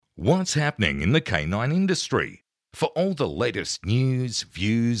What's happening in the canine industry? For all the latest news,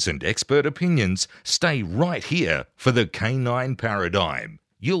 views, and expert opinions, stay right here for the Canine Paradigm.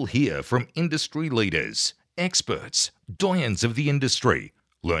 You'll hear from industry leaders, experts, doyens of the industry,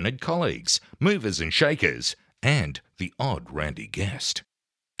 learned colleagues, movers and shakers, and the odd randy guest.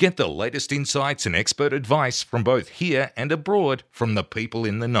 Get the latest insights and expert advice from both here and abroad from the people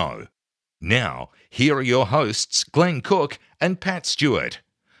in the know. Now, here are your hosts, Glenn Cook and Pat Stewart.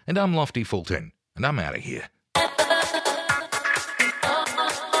 And I'm Lofty Fulton, and I'm out of here.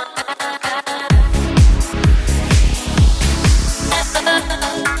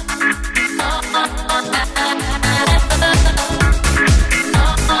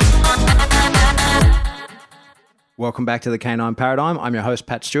 Welcome back to the Canine Paradigm. I'm your host,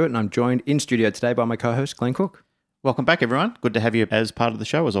 Pat Stewart, and I'm joined in studio today by my co-host, Glenn Cook. Welcome back, everyone. Good to have you as part of the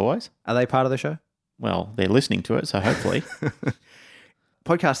show, as always. Are they part of the show? Well, they're listening to it, so hopefully.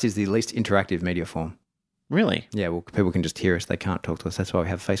 Podcast is the least interactive media form. Really? Yeah, well, people can just hear us. They can't talk to us. That's why we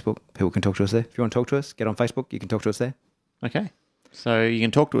have Facebook. People can talk to us there. If you want to talk to us, get on Facebook. You can talk to us there. Okay. So you can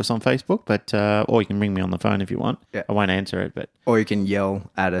talk to us on Facebook, but or you can ring me on the phone if you want. Yeah. I won't answer it, but... Or you can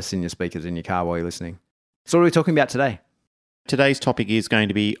yell at us in your speakers in your car while you're listening. So what are we talking about today? Today's topic is going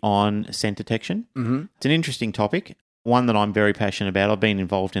to be on scent detection. Mm-hmm. It's an interesting topic, one that I'm very passionate about. I've been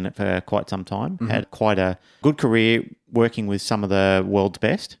involved in it for quite some time. Had quite a good career working with some of the world's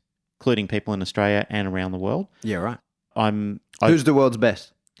best, including people in Australia and around the world. Yeah, right. Who's the world's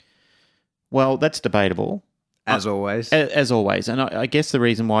best? Well, that's debatable. As always. As always. And I guess the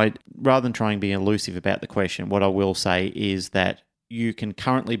reason why, rather than trying to be elusive about the question, what I will say is that you can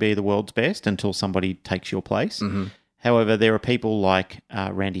currently be the world's best until somebody takes your place. Mm-hmm. However, there are people like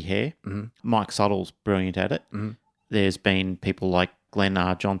Randy Hare. Mm-hmm. Mike Suttle's brilliant at it. Mm-hmm. There's been people like Glenn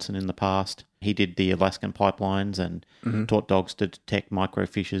R. Johnson in the past. He did the Alaskan pipelines and taught dogs to detect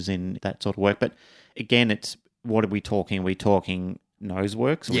microfishes in that sort of work. But again, it's what are we talking? Are we talking nose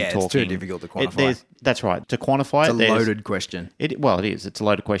works? It's too difficult to quantify. That's right. To quantify it's a loaded question. It is. It's a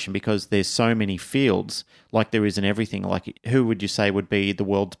loaded question because there's so many fields, like there is in everything. Like, who would you say would be the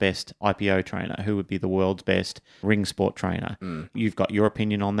world's best IPO trainer? Who would be the world's best ring sport trainer? You've got your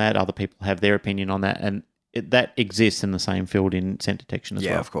opinion on that. Other people have their opinion on that. And that exists in the same field in scent detection as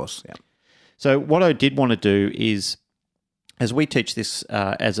well. Yeah, of course. Yeah. So what I did want to do is, as we teach this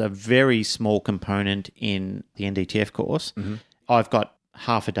as a very small component in the NDTF course, I've got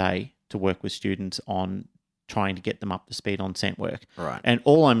half a day to work with students on trying to get them up to speed on scent work. Right. And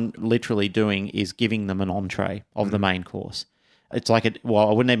all I'm literally doing is giving them an entree of the main course. It's like, I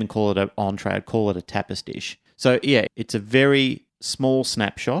wouldn't even call it an entree, I'd call it a tapas dish. So yeah, it's a very small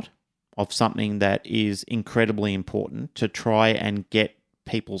snapshot of something that is incredibly important to try and get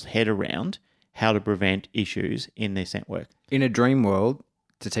people's head around how to prevent issues in their scent work. In a dream world,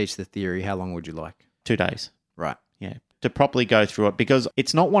 to teach the theory, how long would you like? 2 days. Right. Yeah, to properly go through it, because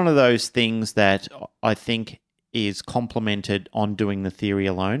it's not one of those things that I think is complemented on doing the theory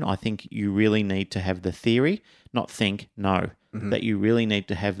alone. I think you really need to have the theory, that you really need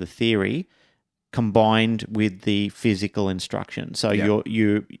to have the theory combined with the physical instruction. So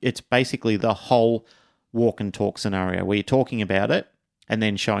it's basically the whole walk and talk scenario where you're talking about it and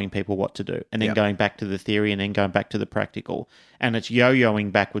then showing people what to do, and then going back to the theory and then going back to the practical. And it's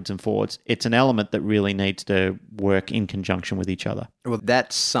yo-yoing backwards and forwards. It's an element that really needs to work in conjunction with each other. Well,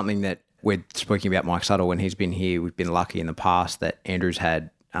 that's something that we're speaking about Mike Suttle when he's been here. We've been lucky in the past that Andrew's had,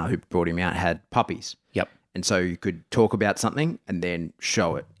 who brought him out, had puppies. Yep. And so you could talk about something and then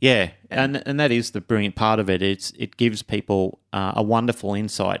show it. Yeah, and that is the brilliant part of it. It gives people a wonderful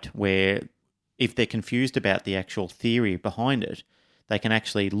insight where if they're confused about the actual theory behind it, they can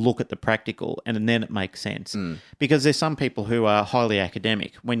actually look at the practical and then it makes sense. Because there's some people who are highly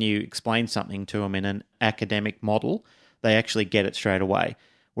academic. When you explain something to them in an academic model, they actually get it straight away.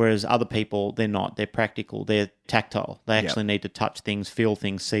 Whereas other people, they're not. They're practical. They're tactile. They actually need to touch things, feel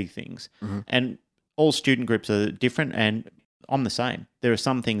things, see things. And all student groups are different, and I'm the same. There are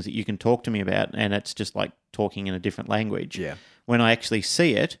some things that you can talk to me about and it's just like talking in a different language. Yeah. When I actually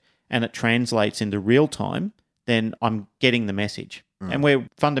see it and it translates into real time, then I'm getting the message. And we're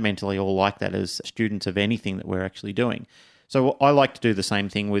fundamentally all like that as students of anything that we're actually doing. So I like to do the same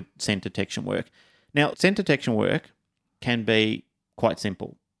thing with scent detection work. Now, scent detection work can be quite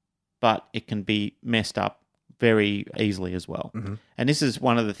simple, but it can be messed up very easily as well. And this is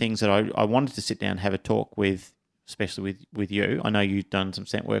one of the things that I wanted to sit down and have a talk with, especially with you. I know you've done some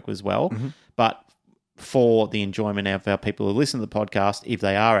scent work as well, but for the enjoyment of our people who listen to the podcast, if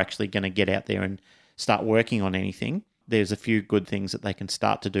they are actually going to get out there and start working on anything, there's a few good things that they can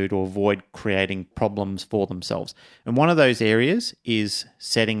start to do to avoid creating problems for themselves. And one of those areas is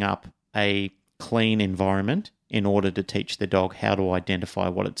setting up a clean environment in order to teach the dog how to identify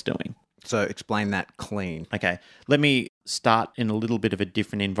what it's doing. So explain that clean. Okay, let me start in a little bit of a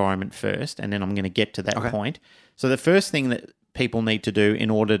different environment first, and then I'm going to get to that point. So the first thing that people need to do in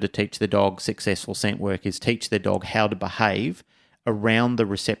order to teach the dog successful scent work is teach their dog how to behave around the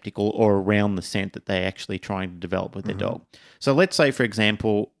receptacle or around the scent that they're actually trying to develop with their dog. So let's say, for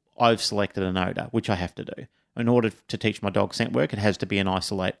example, I've selected an odor, which I have to do. In order to teach my dog scent work, it has to be an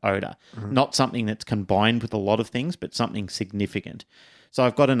isolate odor, not something that's combined with a lot of things, but something significant. So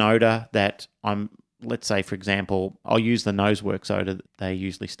I've got an odor that let's say, for example, I'll use the Noseworks odor that they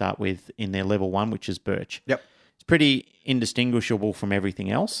usually start with in their level 1, which is birch. Yep. It's pretty indistinguishable from everything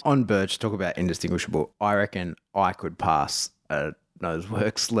else. On birch, talk about indistinguishable. I reckon I could pass a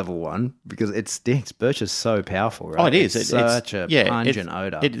Noseworks level 1 because it stinks. Birch is so powerful, right? Oh, it is. It's such a pungent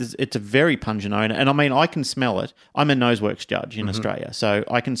odor. It's a very pungent odor. And I mean, I can smell it. I'm a Noseworks judge in Australia, so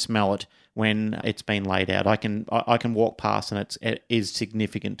I can smell it when it's been laid out. I can walk past and it is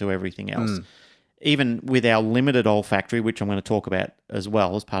significant to everything else. Even with our limited olfactory, which I'm going to talk about as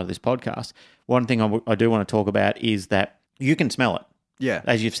well as part of this podcast, one thing I do want to talk about is that you can smell it. Yeah.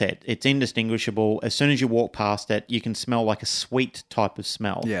 As you've said, it's indistinguishable. As soon as you walk past it, you can smell like a sweet type of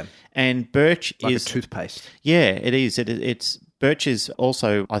smell. Yeah. And birch like is... a toothpaste. Yeah, it is. It's birch is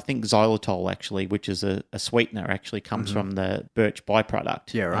also, I think, xylitol, actually, which is a sweetener, actually comes from the birch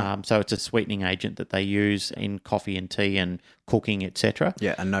byproduct. Yeah, right. So it's a sweetening agent that they use in coffee and tea and cooking, etc.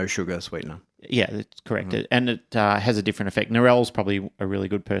 Yeah, a no sugar sweetener. Yeah, that's correct. And it has a different effect. Narelle's probably a really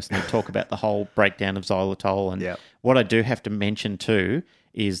good person to talk about the whole breakdown of xylitol. And what I do have to mention too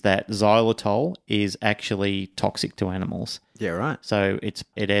is that xylitol is actually toxic to animals. Yeah, right. So it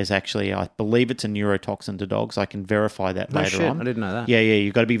is actually, I believe it's a neurotoxin to dogs. I can verify that later on. I didn't know that. Yeah,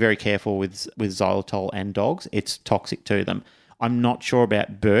 you've got to be very careful with xylitol and dogs. It's toxic to them. I'm not sure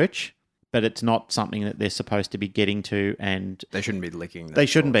about birch, but it's not something that they're supposed to be getting to, and they shouldn't be licking them. They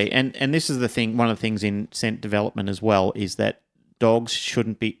shouldn't be. And this is the thing, one of the things in scent development as well is that dogs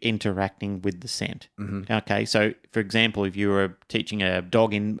shouldn't be interacting with the scent. Okay, so for example, if you were teaching a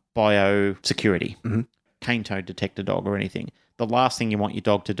dog in biosecurity, cane toad detector dog or anything, the last thing you want your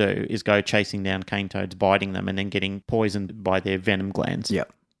dog to do is go chasing down cane toads, biting them, and then getting poisoned by their venom glands.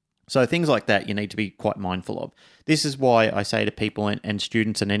 Yep. So things like that you need to be quite mindful of. This is why I say to people and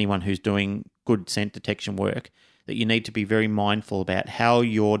students and anyone who's doing good scent detection work that you need to be very mindful about how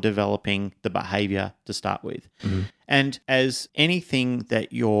you're developing the behaviour to start with. And as anything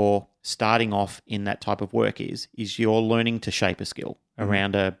that you're starting off in that type of work is you're learning to shape a skill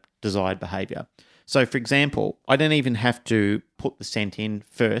around a desired behaviour. So, for example, I don't even have to put the scent in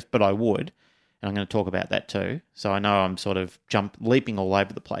first, but I would. And I'm going to talk about that too. So I know I'm sort of leaping all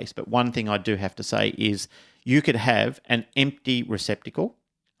over the place. But one thing I do have to say is you could have an empty receptacle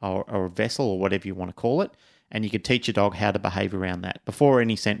or a vessel or whatever you want to call it, and you could teach your dog how to behave around that before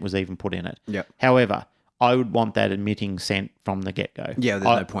any scent was even put in it. Yep. However, I would want that emitting scent from the get-go. Yeah,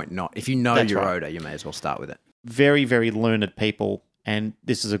 there's no point not. If you know your odor, you may as well start with it. Very, very learned people, and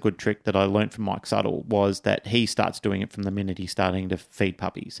this is a good trick that I learned from Mike Suttle, was that he starts doing it from the minute he's starting to feed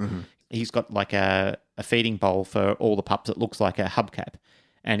puppies. He's got like a feeding bowl for all the pups that looks like a hubcap,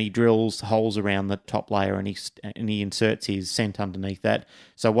 and he drills holes around the top layer and he inserts his scent underneath that.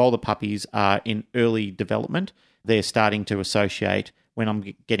 So while the puppies are in early development, they're starting to associate when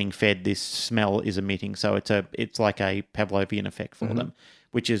I'm getting fed, this smell is emitting. So it's like a Pavlovian effect for them,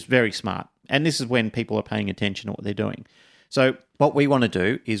 which is very smart. And this is when people are paying attention to what they're doing. So what we want to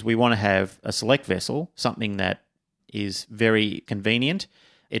do is we want to have a select vessel, something that is very convenient.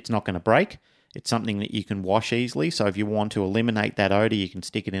 It's not going to break. It's something that you can wash easily. So if you want to eliminate that odor, you can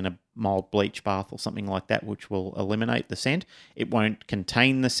stick it in a mild bleach bath or something like that, which will eliminate the scent. It won't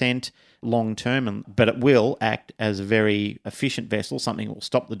contain the scent long term, but it will act as a very efficient vessel, something that will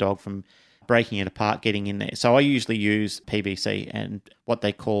stop the dog from breaking it apart, getting in there. So I usually use PVC and what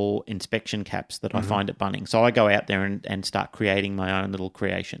they call inspection caps that I find at Bunnings. So I go out there and start creating my own little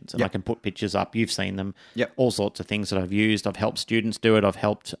creations. And I can put pictures up. You've seen them. All sorts of things that I've used. I've helped students do it. I've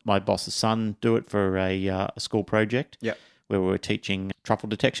helped my boss's son do it for a school project where we were teaching truffle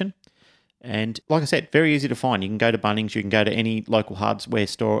detection. And like I said, very easy to find. You can go to Bunnings, you can go to any local hardware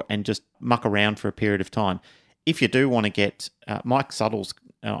store and just muck around for a period of time. If you do want to get Mike Suttle's,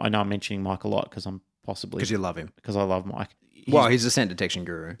 I know I'm mentioning Mike a lot because I'm possibly... Because you love him. Because I love Mike. He's a scent detection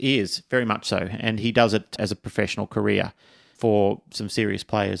guru. He is, very much so. And he does it as a professional career for some serious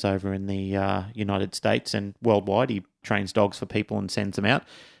players over in the United States and worldwide. He trains dogs for people and sends them out.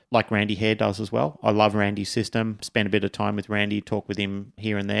 like Randy Hare does as well. I love Randy's system, spend a bit of time with Randy, talk with him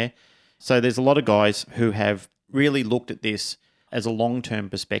here and there. So there's a lot of guys who have really looked at this as a long-term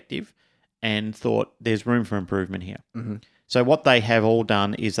perspective and thought there's room for improvement here. Mm-hmm. So what they have all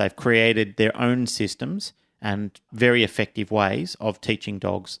done is they've created their own systems and very effective ways of teaching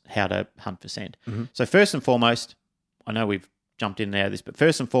dogs how to hunt for scent. Mm-hmm. So first and foremost, I know we've jumped in and out of this, but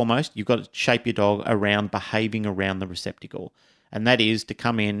first and foremost, you've got to shape your dog around behaving around the receptacle. And that is to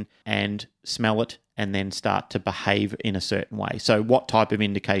come in and smell it and then start to behave in a certain way. So what type of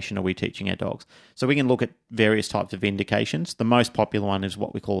indication are we teaching our dogs? So we can look at various types of indications. The most popular one is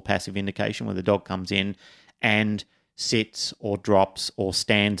what we call a passive indication, where the dog comes in and sits or drops or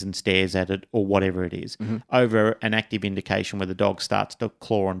stands and stares at it or whatever it is, over an active indication where the dog starts to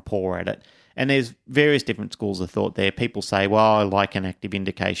claw and paw at it. And there's various different schools of thought there. People say, well, I like an active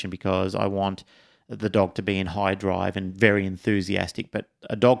indication because I want the dog to be in high drive and very enthusiastic, but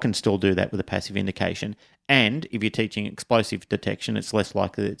a dog can still do that with a passive indication. And if you're teaching explosive detection, it's less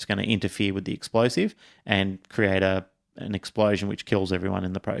likely that it's going to interfere with the explosive and create an explosion which kills everyone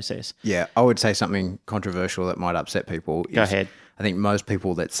in the process. Yeah, I would say something controversial that might upset people. Go ahead. I think most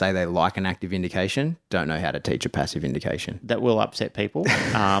people that say they like an active indication don't know how to teach a passive indication. That will upset people.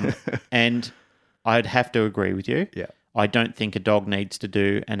 And I'd have to agree with you. Yeah. I don't think a dog needs to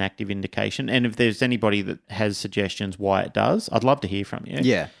do an active indication. And if there's anybody that has suggestions why it does, I'd love to hear from you.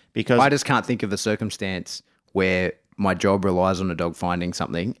 Yeah. Because I just can't think of a circumstance where my job relies on a dog finding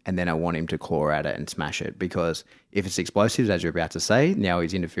something and then I want him to claw at it and smash it. Because if it's explosives, as you're about to say, now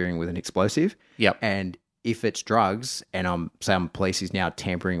he's interfering with an explosive. Yep. And if it's drugs and I'm police, he's now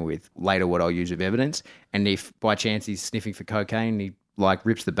tampering with later what I'll use of evidence. And if by chance he's sniffing for cocaine, he like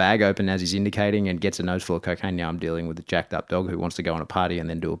rips the bag open as he's indicating and gets a nose full of cocaine. Now I'm dealing with a jacked up dog who wants to go on a party and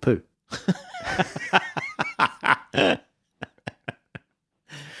then do a poo.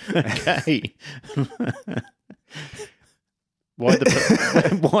 Okay. Why the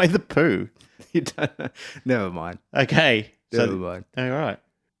poo? Why the poo? You don't know. Never mind. Okay. Never mind. All right.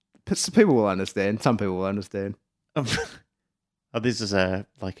 People will understand. Some people will understand. Oh, this is a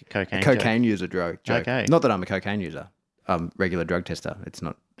cocaine. Cocaine user joke. Okay. Not that I'm a cocaine user. I'm regular drug tester.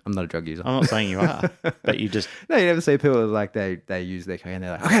 I'm not a drug user. I'm not saying you are, but you just No, you never see people like they use their cocaine.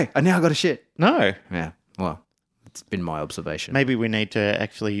 They're like, okay, now I got a shit. no. Yeah. Well, it's been my observation. Maybe we need to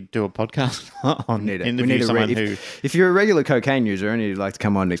actually do a podcast on We need interview someone who. if you're a regular cocaine user and you'd like to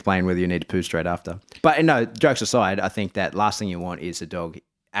come on and explain whether you need to poo straight after. But no, jokes aside, I think that last thing you want is a dog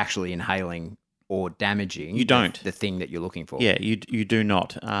actually inhaling or damaging You don't. the thing that you're looking for. Yeah, you do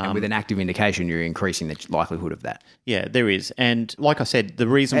not. And with an active indication, you're increasing the likelihood of that. Yeah, there is. And like I said, the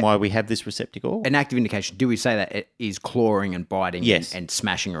reason why we have this receptacle. An active indication, do we say that it is clawing and biting Yes. and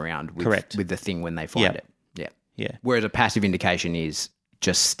smashing around with, Correct. with the thing when they find Yep. it? Yeah. Yeah. Whereas a passive indication is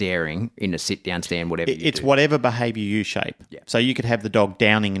just staring in a sit-down stand, whatever you It's do. whatever behavior you shape. Yeah. So you could have the dog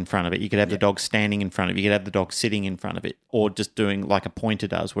downing in front of it. You could have the dog standing in front of it. You could have the dog sitting in front of it, or just doing like a pointer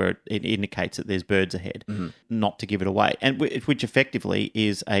does, where it indicates that there's birds ahead, not to give it away, and which effectively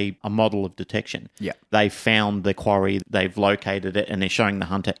is a model of detection. Yeah. They've found the quarry, they've located it, and they're showing the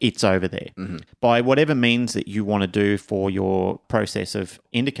hunter it's over there. By whatever means that you want to do for your process of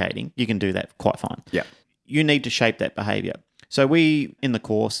indicating, you can do that quite fine. Yeah. You need to shape that behavior. So we, in the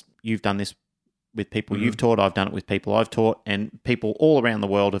course, you've done this with people you've taught, I've done it with people I've taught, and people all around the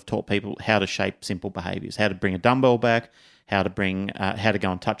world have taught people how to shape simple behaviors, how to bring a dumbbell back, how to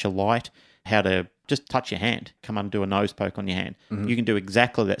go and touch a light, how to just touch your hand, come and do a nose poke on your hand. You can do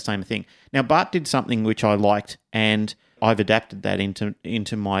exactly that same thing. Now, Bart did something which I liked, and I've adapted that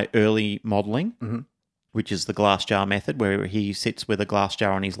into my early modelling, which is the glass jar method, where he sits with a glass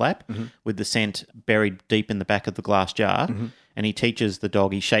jar on his lap with the scent buried deep in the back of the glass jar. And he teaches the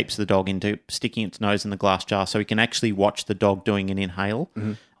dog, he shapes the dog into sticking its nose in the glass jar so he can actually watch the dog doing an inhale.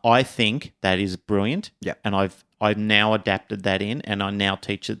 I think that is brilliant. Yeah. And I've now adapted that in, and I now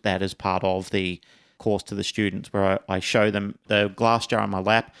teach that as part of the course to the students, where I show them the glass jar on my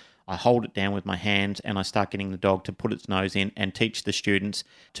lap, I hold it down with my hands, and I start getting the dog to put its nose in and teach the students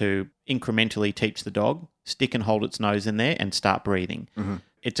to incrementally teach the dog, stick and hold its nose in there and start breathing.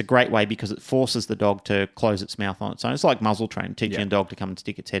 It's a great way because it forces the dog to close its mouth on its own. It's like muzzle train, teaching a dog to come and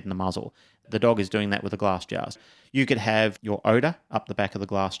stick its head in the muzzle. The dog is doing that with the glass jars. You could have your odor up the back of the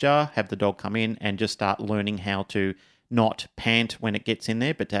glass jar, have the dog come in and just start learning how to not pant when it gets in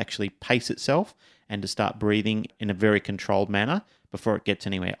there, but to actually pace itself and to start breathing in a very controlled manner before it gets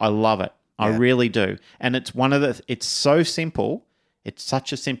anywhere. I love it. I really do. And it's it's so simple. It's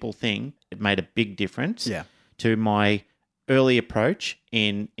such a simple thing. It made a big difference to my early approach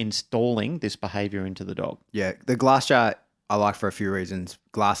in installing this behavior into the dog. Yeah, the glass jar, I like for a few reasons.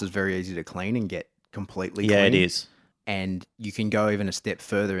 Glass is very easy to clean and get completely clean. Yeah, it is. And you can go even a step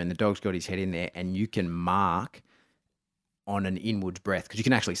further, and the dog's got his head in there, and you can mark on an inwards breath because you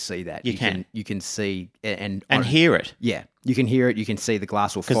can actually see that. You can see and hear it. Yeah, you can hear it. You can see the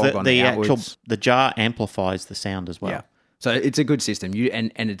glass will fog Because on the outwards. the jar amplifies the sound as well. Yeah. So it's a good system.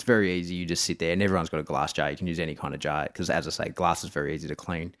 And it's very easy. You just sit there, and everyone's got a glass jar. You can use any kind of jar because, as I say, glass is very easy to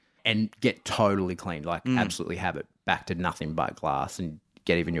clean and get totally clean. Like absolutely have it back to nothing but glass, and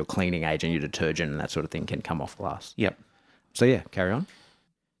get even your cleaning agent, your detergent, and that sort of thing can come off glass. Yep. So yeah, carry on.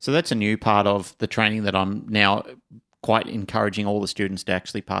 So that's a new part of the training that I'm now quite encouraging all the students to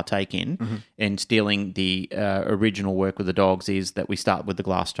actually partake in. And stealing the original work with the dogs is that we start with the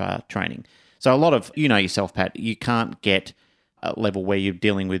glass jar training. So a lot of, you know yourself, Pat, you can't get a level where you're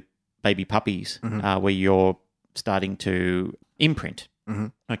dealing with baby puppies where you're starting to imprint.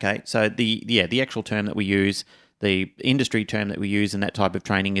 Okay, so the actual term that we use, the industry term that we use in that type of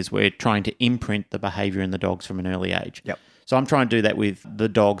training is we're trying to imprint the behaviour in the dogs from an early age. Yep. So I'm trying to do that with the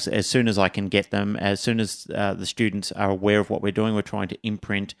dogs as soon as I can get them, as soon as the students are aware of what we're doing. We're trying to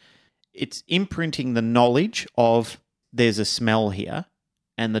imprint. It's imprinting the knowledge of there's a smell here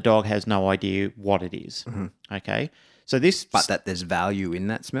and the dog has no idea what it is. Okay? So this... But that there's value in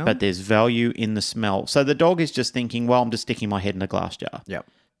that smell? But there's value in the smell. So the dog is just thinking, well, I'm just sticking my head in a glass jar. Yep.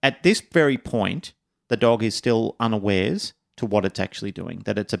 At this very point, the dog is still unawares to what it's actually doing,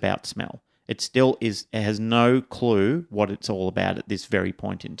 that it's about smell. It still is. It has no clue what it's all about at this very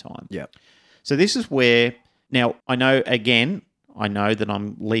point in time. Yep. So this is where, now I know that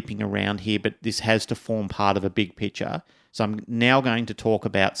I'm leaping around here, but this has to form part of a big picture. So I'm now going to talk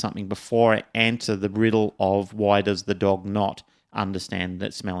about something before I answer the riddle of why does the dog not understand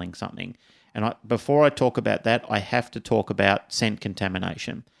that smelling something. And before I talk about that, I have to talk about scent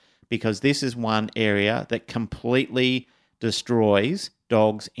contamination, because this is one area that completely destroys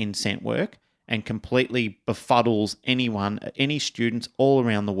dogs in scent work and completely befuddles any students all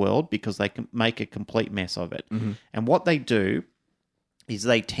around the world, because they can make a complete mess of it. And what they do is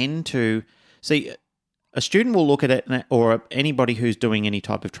they tend to see, a student will look at it, or anybody who's doing any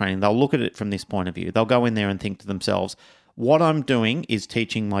type of training, they'll look at it from this point of view. They'll go in there and think to themselves, what I'm doing is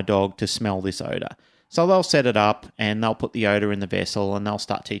teaching my dog to smell this odor. So they'll set it up and they'll put the odor in the vessel and they'll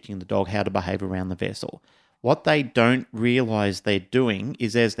start teaching the dog how to behave around the vessel. What they don't realize they're doing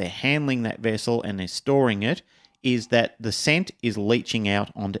is, as they're handling that vessel and they're storing it, is that the scent is leaching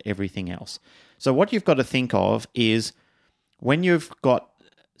out onto everything else. So what you've got to think of is, when you've got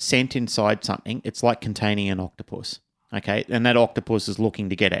scent inside something, it's like containing an octopus, okay? And that octopus is looking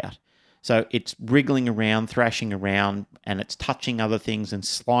to get out. So it's wriggling around, thrashing around, and it's touching other things and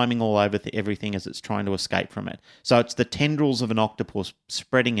sliming all over everything as it's trying to escape from it. So it's the tendrils of an octopus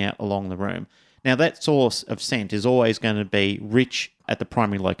spreading out along the room. Now, that source of scent is always going to be rich at the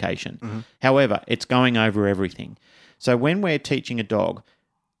primary location. However, it's going over everything. So when we're teaching a dog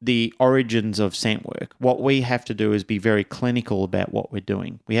the origins of scent work, what we have to do is be very clinical about what we're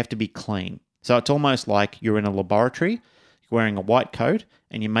doing. We have to be clean. So it's almost like you're in a laboratory, you're wearing a white coat,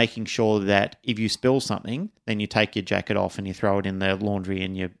 and you're making sure that if you spill something, then you take your jacket off and you throw it in the laundry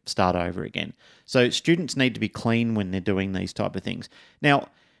and you start over again. So students need to be clean when they're doing these type of things. Now,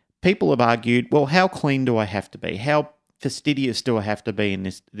 people have argued, well, how clean do I have to be? How fastidious do I have to be in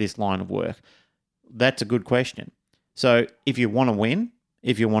this line of work? That's a good question. So if you want to win,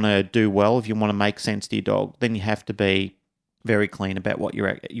 if you want to do well, if you want to make sense to your dog, then you have to be very clean about what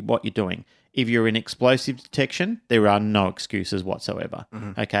you're doing. If you're in explosive detection, there are no excuses whatsoever.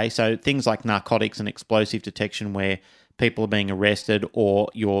 Okay, so things like narcotics and explosive detection, where people are being arrested, or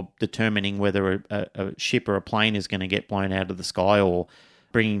you're determining whether a ship or a plane is going to get blown out of the sky, or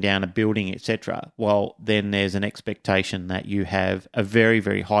bringing down a building, etc. Well, then there's an expectation that you have a very,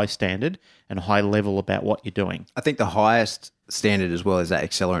 very high standard and high level about what you're doing. I think the highest standard as well is that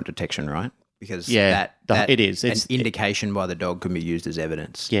accelerant detection, right? Because that it is. It's an indication by the dog can be used as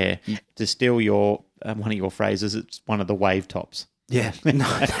evidence. Yeah. To steal your one of your phrases, it's one of the wave tops. Yeah. No,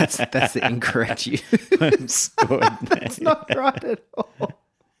 that's the incorrect use. That's not right at all.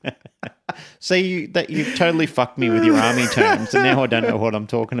 See, that you've totally fucked me with your army terms, and now I don't know what I'm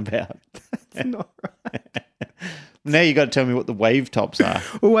talking about. That's not right. Now you got to tell me what the wave tops are.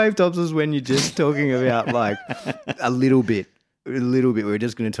 Well, wave tops is when you're just talking about like a little bit. We're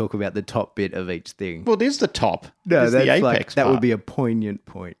just going to talk about the top bit of each thing. Well, there's the top. No, there's that's the apex like that part. would be a poignant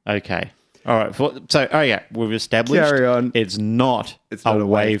point. Okay. All right. So, we've established Carry on. It's not a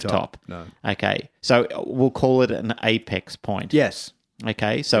wave top. No. Okay. So we'll call it an apex point. Yes.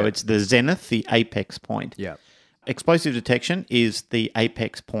 Okay. So it's the zenith, the apex point. Yeah. Explosive detection is the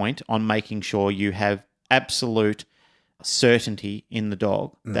apex point on making sure you have absolute certainty in the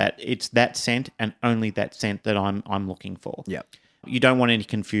dog that it's that scent and only that scent that I'm looking for. Yep. You don't want any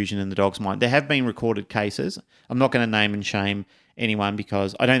confusion in the dog's mind. There have been recorded cases. I'm not going to name and shame anyone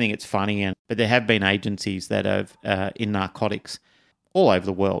because I don't think it's funny, but there have been agencies that have in narcotics all over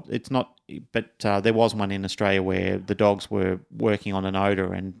the world. It's not, but there was one in Australia where the dogs were working on an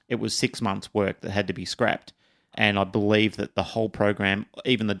odor, and it was 6 months' work that had to be scrapped. And I believe that the whole program,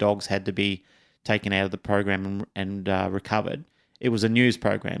 even the dogs, had to be taken out of the program and recovered. It was a news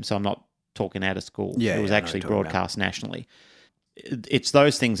program, so I'm not talking out of school. Yeah, it was I know actually what you're talking broadcast nationally. It's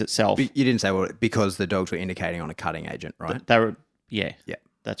those things itself. But you didn't say because the dogs were indicating on a cutting agent, right? They were, yeah, Yeah.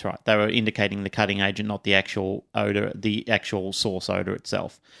 that's right. They were indicating the cutting agent, not the actual odor, the actual source odor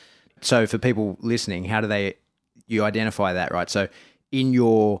itself. So for people listening, how do you identify that, right? So in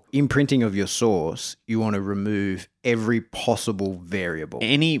your imprinting of your source, you want to remove every possible variable.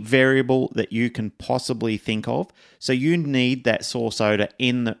 Any variable that you can possibly think of. So you need that source odor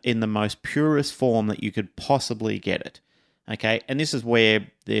in the most purest form that you could possibly get it. Okay, and this is where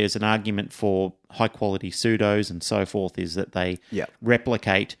there's an argument for high-quality pseudos and so forth, is that they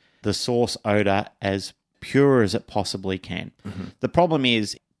replicate the source odor as pure as it possibly can. Mm-hmm. The problem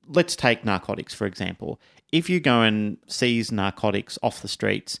is, let's take narcotics, for example. If you go and seize narcotics off the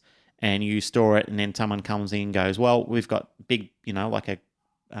streets and you store it and then someone comes in and goes, well, we've got big, like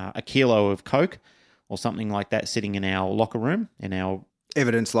a kilo of Coke or something like that sitting in our locker room, in our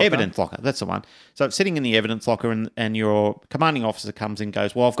Evidence locker. Evidence locker, that's the one. So it's sitting in the evidence locker and your commanding officer comes in and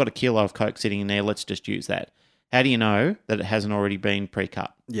goes, well, I've got a kilo of Coke sitting in there, let's just use that. How do you know that it hasn't already been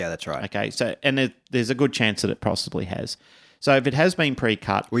pre-cut? Yeah, that's right. Okay, so and there's a good chance that it possibly has. So if it has been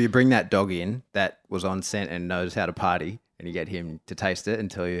pre-cut... Well, you bring that dog in that was on scent and knows how to party, and you get him to taste it and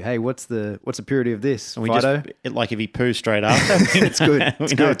tell you, hey, what's the purity of this, Fido? Like if he poos straight after... it's good.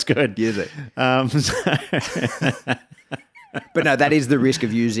 It's good. Use it. But no, that is the risk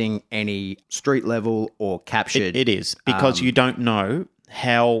of using any street level or captured. It is, because you don't know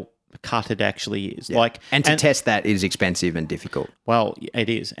how cut it actually is. Yeah. And to and test that is expensive and difficult. Well, it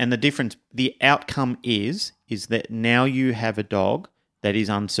is. And the outcome is that now you have a dog that is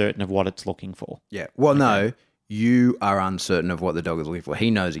uncertain of what it's looking for. Yeah. Well, no, you are uncertain of what the dog is looking for.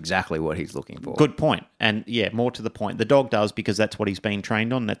 He knows exactly what he's looking for. Good point. And yeah, more to the point, the dog does, because that's what he's been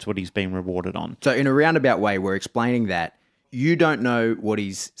trained on. That's what he's been rewarded on. So in a roundabout way, we're explaining that you don't know what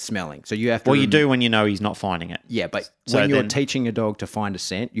he's smelling. So you have to... Well, you do when you know he's not finding it. Yeah, but when you're teaching a dog to find a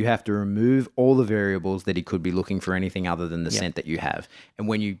scent, you have to remove all the variables that he could be looking for anything other than the scent that you have.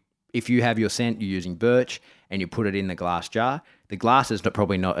 And if you have your scent, you're using birch and you put it in the glass jar, the glass is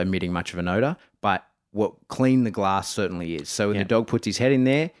probably not emitting much of an odor, but what clean the glass certainly is. So when the dog puts his head in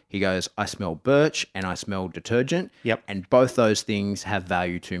there, he goes, I smell birch and I smell detergent. Yep. And both those things have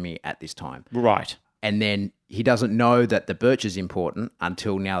value to me at this time. Right. And then he doesn't know that the birch is important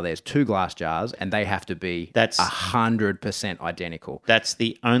until now there's 2 glass jars and they have to be 100% identical. That's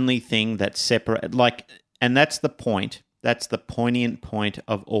the only thing that's separate. And that's the point. That's the poignant point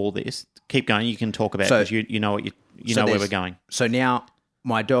of all this. Keep going. You can talk about it because you know what you know where we're going. So now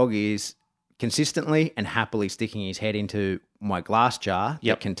my dog is consistently and happily sticking his head into my glass jar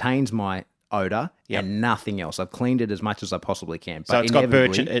that contains my odor and nothing else. I've cleaned it as much as I possibly can. So it's got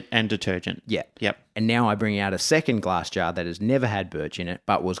birch and detergent. Yeah. Yep. And now I bring out a second glass jar that has never had birch in it,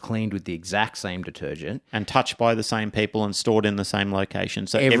 but was cleaned with the exact same detergent. And touched by the same people and stored in the same location.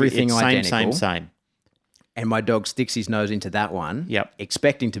 So everything it's identical. Same. And my dog sticks his nose into that one,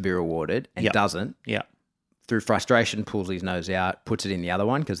 expecting to be rewarded, and doesn't. Yeah. Through frustration, pulls his nose out, puts it in the other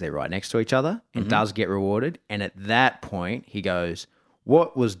one because they're right next to each other, and does get rewarded. And at that point, he goes,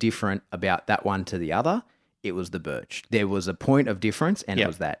 what was different about that one to the other? It was the birch. There was a point of difference, and it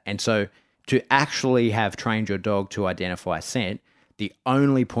was that. And so to actually have trained your dog to identify scent, the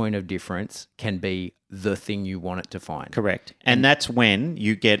only point of difference can be the thing you want it to find. Correct. And that's when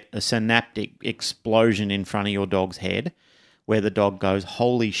you get a synaptic explosion in front of your dog's head where the dog goes,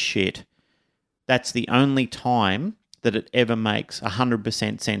 holy shit. That's the only time that it ever makes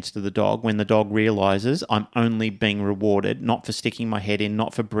 100% sense to the dog, when the dog realizes I'm only being rewarded, not for sticking my head in,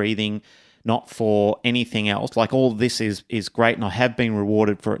 not for breathing, not for anything else. Like, all this is great, and I have been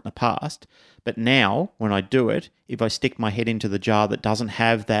rewarded for it in the past. But now, when I do it, if I stick my head into the jar that doesn't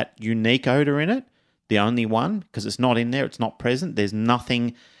have that unique odor in it, the only one, because it's not in there, it's not present, there's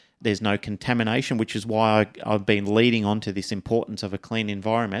nothing, there's no contamination, which is why I've been leading on to this importance of a clean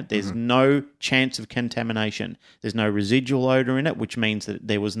environment. There's no chance of contamination. There's no residual odor in it, which means that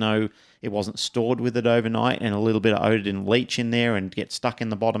it wasn't stored with it overnight, and a little bit of odor didn't leach in there and get stuck in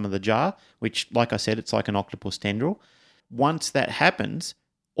the bottom of the jar, which, like I said, it's like an octopus tendril. Once that happens,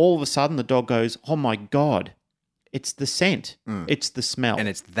 all of a sudden the dog goes, oh my God, It's the scent. It's the smell. And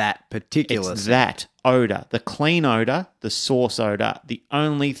it's that particular It's scent. that odor, the clean odor, the source odor, the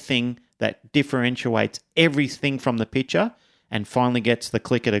only thing that differentiates everything from the picture and finally gets the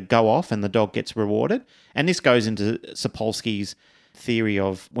clicker to go off and the dog gets rewarded. And this goes into Sapolsky's theory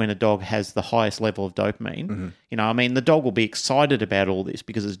of when a dog has the highest level of dopamine. You know, I mean, the dog will be excited about all this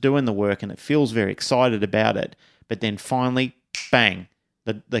because it's doing the work and it feels very excited about it. But then finally, bang,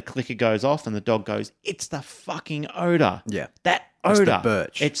 the clicker goes off and the dog goes, it's the fucking odor. Yeah. That It's odor. the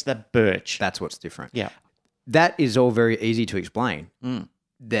birch. It's the birch. That's what's different. Yeah. That is all very easy to explain.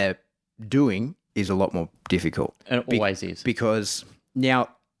 The doing is a lot more difficult. It always is. Because now,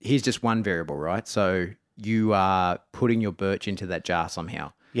 here's just one variable, right? So you are putting your birch into that jar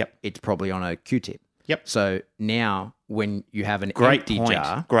somehow. Yep. It's probably on a Q-tip. Yep. So now when you have an Great empty point.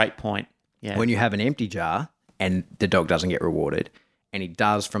 jar, Great point. Yeah. when you have an empty jar and the dog doesn't get rewarded, and he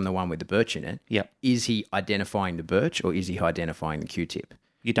does from the one with the birch in it, Yep. is he identifying the birch or is he identifying the Q-tip?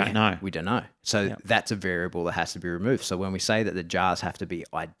 You don't know. We don't know. So that's a variable that has to be removed. So when we say that the jars have to be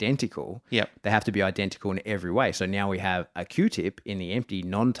identical, Yep. they have to be identical in every way. So now we have a Q-tip in the empty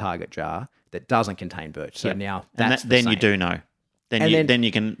non-target jar that doesn't contain birch. So Yep. now And that's then the you same. do know. Then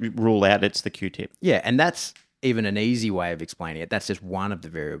you can rule out it's the Q-tip. Yeah, and that's even an easy way of explaining it. That's just one of the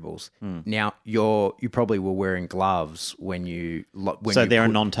variables. Hmm. Now you probably were wearing gloves when you So they're a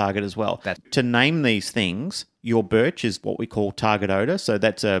non-target as well. To name these things, your birch is what we call target odor. So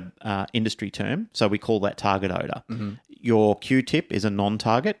that's a industry term. So we call that target odor. Your Q-tip is a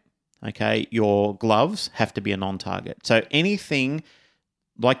non-target. Okay, your gloves have to be a non-target. So anything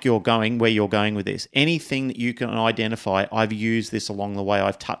like where you're going with this, anything that you can identify, I've used this along the way,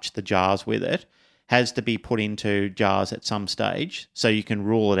 I've touched the jars with it, has to be put into jars at some stage so you can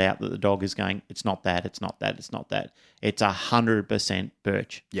rule it out that the dog is going, it's not that, it's not that, it's not that. It's 100%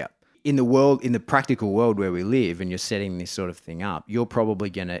 birch. Yeah. In the practical world where we live and you're setting this sort of thing up, you're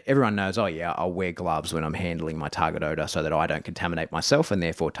probably everyone knows, oh yeah, I'll wear gloves when I'm handling my target odor so that I don't contaminate myself and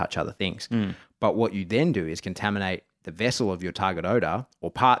therefore touch other things. But what you then do is contaminate the vessel of your target odor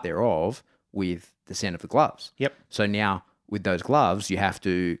or part thereof with the scent of the gloves. Yep. So now with those gloves, you have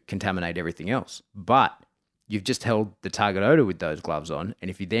to contaminate everything else. But you've just held the target odor with those gloves on, and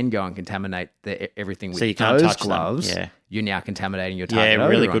if you then go and contaminate everything with So you can't those touch them. gloves, Yeah. you're now contaminating your target odor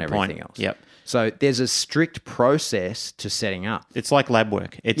really on good everything point. else. Yep. So there's a strict process to setting up. It's like lab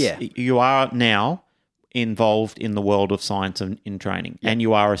work. You are now involved in the world of science and in training, and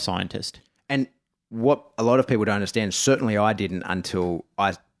you are a scientist. And what a lot of people don't understand, certainly I didn't until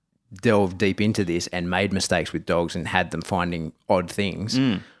I delved deep into this and made mistakes with dogs and had them finding odd things,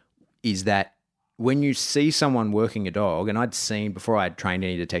 is that when you see someone working a dog, and I'd seen, before I had trained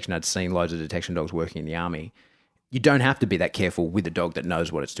any detection, I'd seen loads of detection dogs working in the army, you don't have to be that careful with a dog that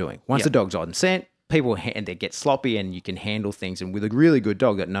knows what it's doing. Once the dog's on scent, people they get sloppy and you can handle things. And with a really good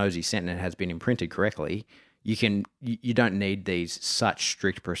dog that knows his scent and has been imprinted correctly, you don't need these such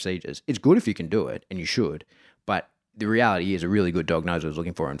strict procedures. It's good if you can do it, and you should, but the reality is a really good dog knows what it's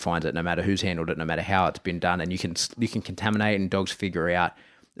looking for and finds it no matter who's handled it, no matter how it's been done, and you can contaminate and dogs figure out,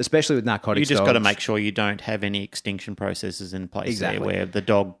 especially with narcotics. You just got to make sure you don't have any extinction processes in place there where the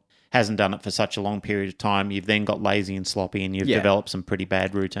dog hasn't done it for such a long period of time. You've then got lazy and sloppy and you've developed some pretty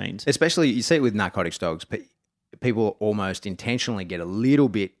bad routines. Especially, you see it with narcotics dogs. People almost intentionally get a little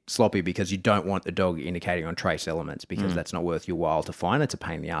bit sloppy because you don't want the dog indicating on trace elements because that's not worth your while to find. It's a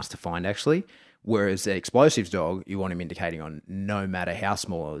pain in the ass to find, actually. Whereas the explosives dog, you want him indicating on no matter how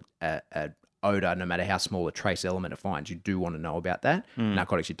small a odor, no matter how small a trace element it finds, you do want to know about that.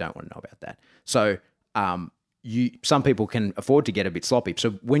 Narcotics, you don't want to know about that. So some people can afford to get a bit sloppy.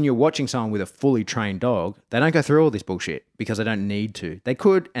 So when you're watching someone with a fully trained dog, they don't go through all this bullshit because they don't need to. They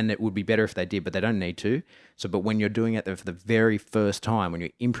could, and it would be better if they did, but they don't need to. But when you're doing it for the very first time, when you're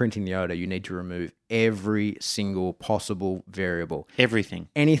imprinting the odor, you need to remove every single possible variable. Everything.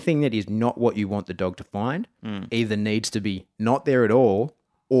 Anything that is not what you want the dog to find either needs to be not there at all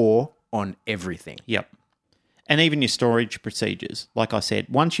or on everything. Yep. And even your storage procedures. Like I said,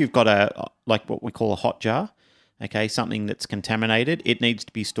 once you've got like what we call a hot jar, okay, something that's contaminated, it needs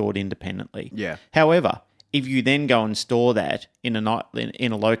to be stored independently. Yeah. However, if you then go and store that in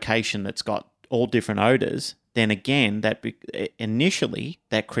a location that's got all different odors, then again, initially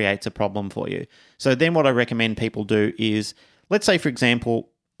that creates a problem for you. So then what I recommend people do is, let's say, for example,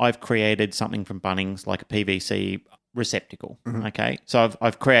 I've created something from Bunnings, like a PVC receptacle. Okay, so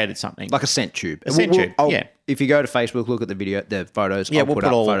I've created something Like a scent tube. A scent tube, yeah. if you go to Facebook, look at the photos. Yeah, I'll we'll put put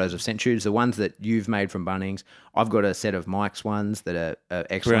up all- photos of scent tubes, the ones that you've made from Bunnings. I've got a set of Mike's ones that are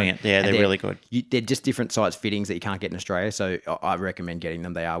excellent. Brilliant. Yeah, And they're really good. They're just different size fittings that you can't get in Australia, so I recommend getting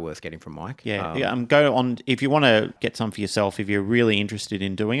them. They are worth getting from Mike. Yeah, go on if you want to get some for yourself. If you're really interested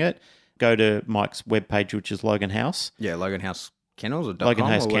in doing it, go to Mike's webpage, which is Logan House. Yeah, Logan House Kennels or Logan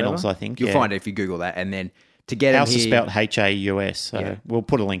 .com House or Kennels, whatever. I think. You'll yeah. find it if you Google that, and then to get House them is here, spelled Haus, so Yeah. we'll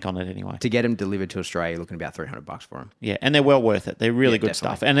put a link on it anyway. to get them delivered to Australia, you're looking about $300 for them. Yeah, and they're well worth it. They're really good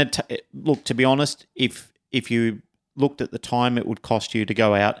definitely. stuff. And look, to be honest, if you looked at the time it would cost you to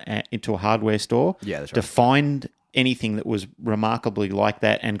go out into a hardware store Yeah, that's to right. find anything that was remarkably like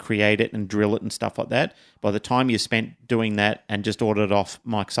that and create it and drill it and stuff like that, by the time you spent doing that and just ordered off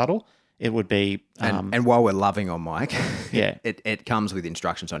Mike Suttle, it would be... And while we're loving on Mike, Yeah. it comes with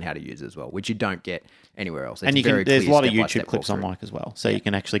instructions on how to use it as well, which you don't get anywhere else. It's and you very can, there's a clear lot of step-by-step YouTube clips on walkthrough. Mike as well, so you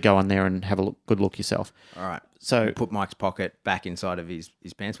can actually go on there and have a good look yourself. All right. So Put Mike's pocket back inside of his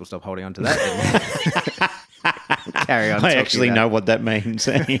pants. We'll stop holding on to that. and carry on. I talking actually about- know what that means.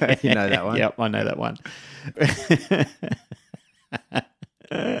 You know that one? Yep, I know that one.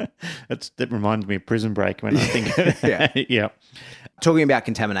 That reminds me of Prison Break when I think of it. Yeah. Yeah. Talking about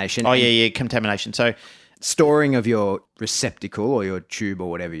contamination. Oh, and yeah, contamination. So storing of your receptacle or your tube or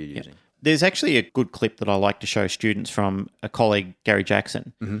whatever you're using. there's actually a good clip that I like to show students from a colleague, Gary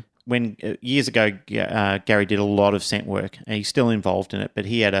Jackson. Mm-hmm. When years ago, Gary did a lot of scent work, and he's still involved in it, but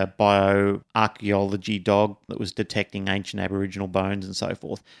he had a bioarchaeology dog that was detecting ancient Aboriginal bones and so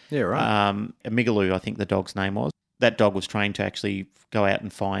forth. Yeah, right. Migaloo, I think the dog's name was. That dog was trained to actually go out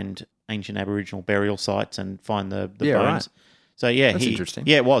and find ancient Aboriginal burial sites and find the Yeah, bones. right. So, yeah. That's interesting.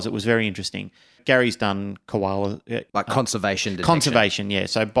 Yeah, it was. It was very interesting. Gary's done koala... Like conservation detection. conservation, yeah.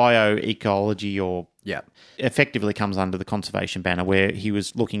 So bioecology or Yeah. effectively comes under the conservation banner, where he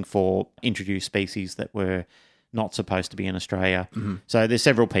was looking for introduced species that were not supposed to be in Australia. Mm-hmm. So there's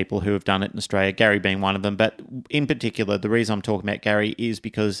several people who have done it in Australia, Gary being one of them. But in particular, the reason I'm talking about Gary is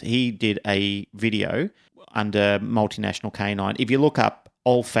because he did a video under Multinational Canine. If you look up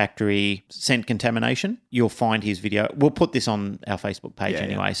olfactory scent contamination, you'll find his video. We'll put this on our Facebook page Yeah,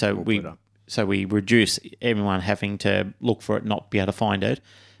 anyway. yeah. So We'll put it up. so we reduce everyone having to look for it, not be able to find it.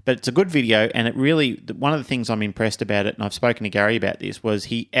 But it's a good video, and it really, one of the things I'm impressed about it, and I've spoken to Gary about this, was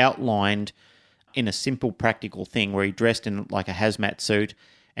he outlined in a simple, practical thing where he dressed in like a hazmat suit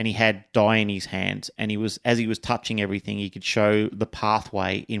and he had dye in his hands, and he was, as he was touching everything, he could show the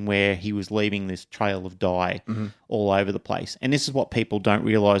pathway in where he was leaving this trail of dye all over the place. And this is what people don't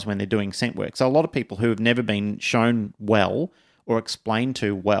realise when they're doing scent work. So a lot of people who have never been shown well or explained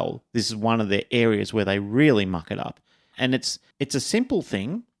to well, this is one of the areas where they really muck it up. And it's a simple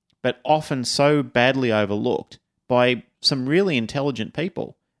thing, but often so badly overlooked by some really intelligent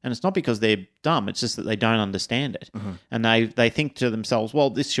people. And it's not because they're dumb, it's just that they don't understand it. And they think to themselves,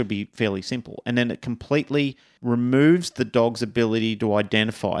 well, this should be fairly simple. And then it completely removes the dog's ability to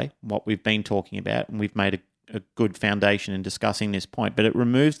identify what we've been talking about. And we've made a good foundation in discussing this point. But it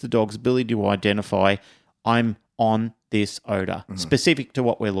removes the dog's ability to identify, I'm on this odor, specific to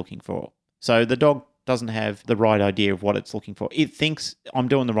what we're looking for. So the dog doesn't have the right idea of what it's looking for. It thinks I'm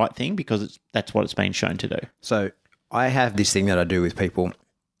doing the right thing because that's what it's been shown to do. So I have this thing that I do with people.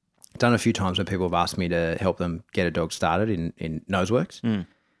 Done a few times when people have asked me to help them get a dog started in Noseworks.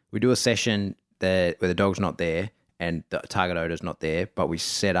 We do a session where the dog's not there and the target odor's not there, but we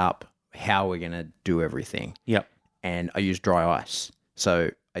set up how we're going to do everything. Yep. And I use dry ice.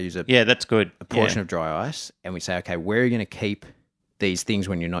 So I use a Yeah, that's good. portion of dry ice, and we say, okay, where are you going to keep these things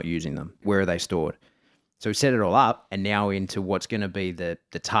when you're not using them? Where are they stored? So we set it all up, and now into what's going to be the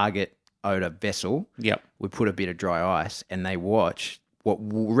target odor vessel. Yep. We put a bit of dry ice, and they watch what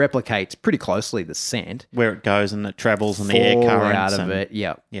replicates pretty closely the scent. Where it goes and it travels and the air Fall currents. out of and, it,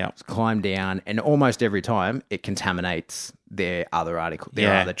 yeah. Yeah. Climb down, and almost every time it contaminates their other article,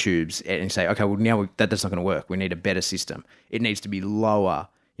 their Yeah. other tubes, and you say, okay, well now that's not going to work. We need a better system. It needs to be lower.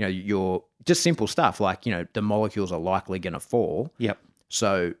 You know, your just simple stuff like the molecules are likely going to fall. Yep.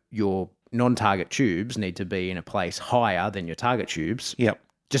 So your non-target tubes need to be in a place higher than your target tubes. Yep.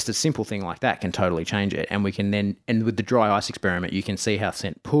 Just a simple thing like that can totally change it. And we can then, and with the dry ice experiment, you can see how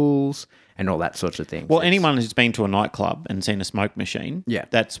scent pools and all that sorts of things. Well, anyone who's been to a nightclub and seen a smoke machine, Yeah.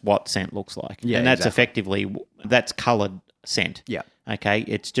 that's what scent looks like. Yeah, and that's exactly. effectively, that's coloured scent. Yeah. Okay,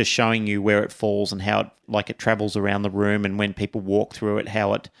 it's just showing you where it falls and how it travels around the room, and when people walk through it,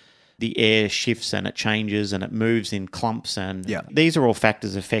 how the air shifts and it changes and it moves in clumps, and Yeah. these are all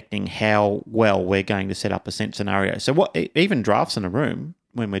factors affecting how well we're going to set up a scent scenario. So what even drafts in a room,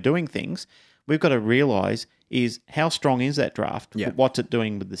 when we're doing things, we've got to realise is how strong is that draft? Yeah. What's it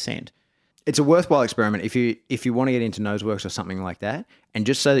doing with the scent? It's a worthwhile experiment if you want to get into noseworks or something like that, and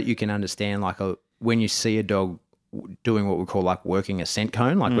just so that you can understand when you see a dog doing what we call like working a scent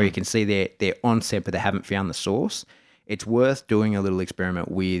cone, like where you can see they're on scent but they haven't found the source. It's worth doing a little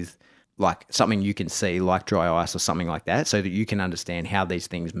experiment with like something you can see like dry ice or something like that, so that you can understand how these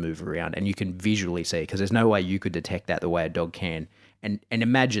things move around and you can visually see, because there's no way you could detect that the way a dog can. And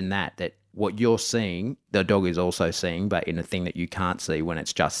imagine that what you're seeing, the dog is also seeing, but in a thing that you can't see when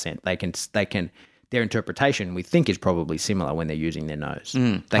it's just scent. They can their interpretation, we think, is probably similar when they're using their nose.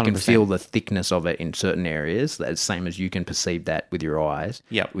 They can feel the thickness of it in certain areas, the same as you can perceive that with your eyes,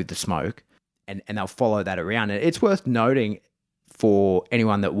 with the smoke, and they'll follow that around. And it's worth noting for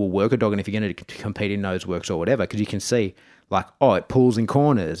anyone that will work a dog, and if you're going to compete in nose works or whatever, because you can see like, oh, it pulls in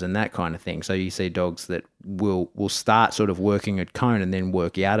corners and that kind of thing. So you see dogs that will start sort of working a cone and then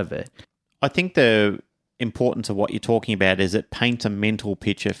work out of it. I think the importance of what you're talking about is it paints a mental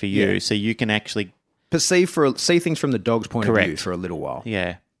picture for you, so you can actually see things from the dog's point of view for a little while.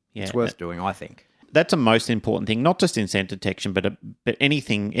 Yeah. It's worth doing, I think. That's a most important thing, not just in scent detection, but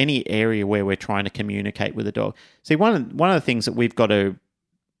anything, any area where we're trying to communicate with a dog. See, one of the things that we've got to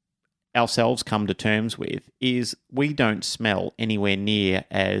ourselves come to terms with is we don't smell anywhere near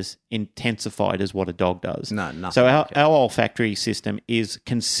as intensified as what a dog does. No, nothing. So our olfactory system is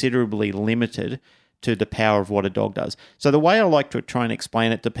considerably limited to the power of what a dog does. So the way I like to try and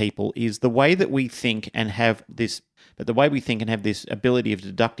explain it to people is the way that we think and have this ability of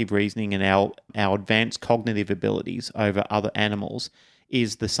deductive reasoning and our advanced cognitive abilities over other animals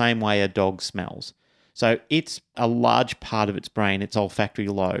is the same way a dog smells. So it's a large part of its brain, its olfactory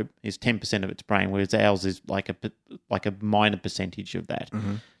lobe is 10% of its brain, whereas ours is like a minor percentage of that.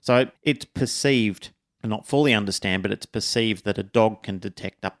 Mm-hmm. So it's perceived, not fully understand, but it's perceived that a dog can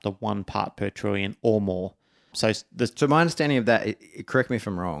detect up to 1 part per trillion or more. So my understanding of that, correct me if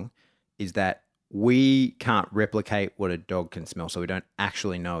I'm wrong, is that we can't replicate what a dog can smell, so we don't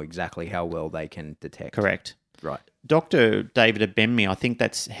actually know exactly how well they can detect. Correct. Right. Dr. David Abemmi, I think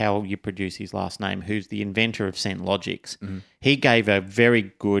that's how you produce his last name, who's the inventor of scent logics. Mm-hmm. He gave a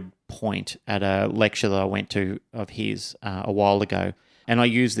very good point at a lecture that I went to of his a while ago, and I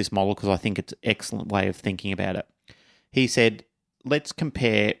use this model because I think it's an excellent way of thinking about it. He said, let's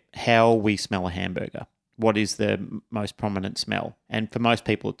compare how we smell a hamburger. What is the most prominent smell? And for most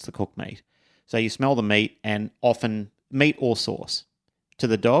people, it's the cooked meat. So you smell the meat, and often meat or sauce. To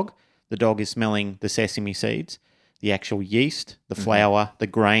the dog is smelling the sesame seeds, the actual yeast, the flour, the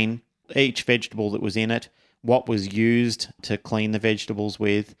grain, each vegetable that was in it, what was used to clean the vegetables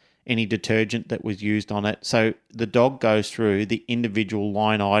with, any detergent that was used on it. So the dog goes through the individual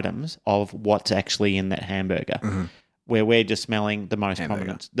line items of what's actually in that hamburger, where we're just smelling the most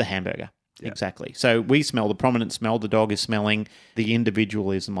prominent, the hamburger. Yeah. Exactly. So we smell the prominent smell, the dog is smelling the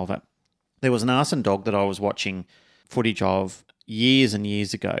individualism of it. There was an arson dog that I was watching footage of years and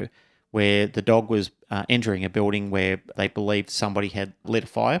years ago, where the dog was entering a building where they believed somebody had lit a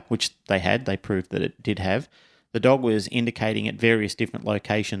fire, which they had. They proved that it did have. The dog was indicating at various different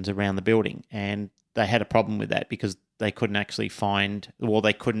locations around the building, and they had a problem with that because they couldn't actually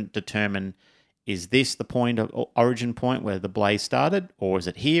they couldn't determine, is this the origin point where the blaze started, or is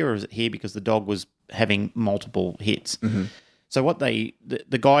it here, because the dog was having multiple hits. Mm-hmm. So what the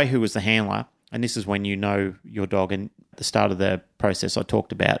guy who was the handler, and this is when you know your dog, and at the start of the process I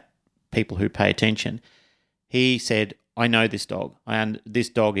talked about people who pay attention, he said, I know this dog, and this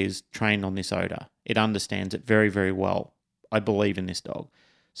dog is trained on this odor. It understands it very, very well. I believe in this dog.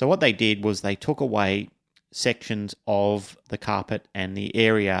 So what they did was they took away sections of the carpet and the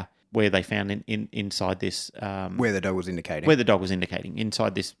area where they found inside this... where the dog was indicating. Where the dog was indicating,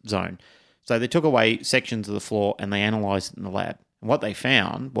 inside this zone. So they took away sections of the floor and they analysed it in the lab. And what they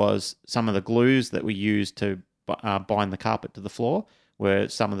found was some of the glues that were used to bind the carpet to the floor were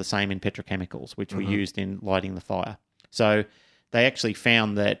some of the same in petrochemicals, which were used in lighting the fire. So they actually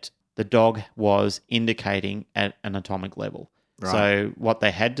found that the dog was indicating at an atomic level. Right. So what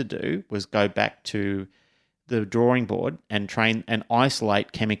they had to do was go back to the drawing board and train and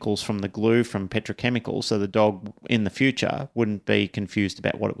isolate chemicals from the glue from petrochemicals, so the dog in the future wouldn't be confused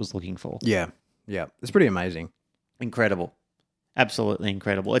about what it was looking for. Yeah. It's pretty amazing. Incredible. Absolutely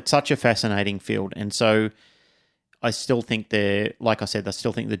incredible. It's such a fascinating field. And so I still think like I said, I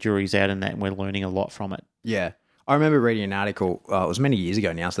still think the jury's out in that, and we're learning a lot from it. Yeah. I remember reading an article, it was many years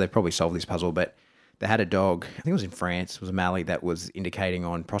ago now, so they've probably solved this puzzle, but they had a dog, I think it was in France, it was a Mallee that was indicating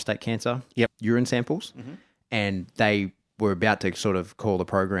on prostate cancer urine samples, and they were about to sort of call the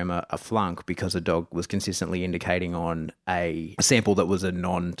program a flunk because the dog was consistently indicating on a sample that was a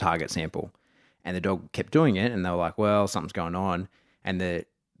non-target sample. And the dog kept doing it, and they were like, well, something's going on. And the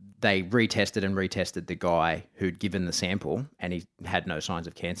they retested and retested the guy who'd given the sample, and he had no signs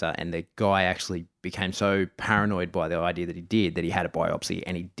of cancer. And the guy actually became so paranoid by the idea that he did that he had a biopsy,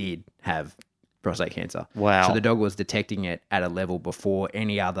 and he did have prostate cancer. Wow. So the dog was detecting it at a level before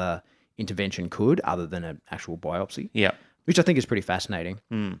any other intervention could, other than an actual biopsy. Yeah. Which I think is pretty fascinating.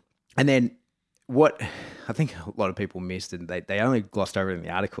 And then what I think a lot of people missed, and they only glossed over in the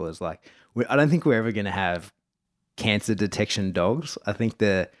article, is like, I don't think we're ever going to have cancer detection dogs. I think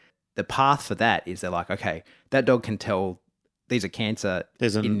the path for that is they're like, okay, that dog can tell these are cancer.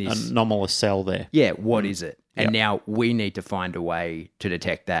 There's an anomalous cell there. Yeah, what is it? And now we need to find a way to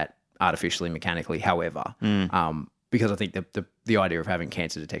detect that artificially, mechanically, however. Because I think the idea of having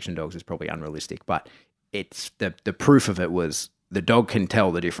cancer detection dogs is probably unrealistic. But it's the proof of it was the dog can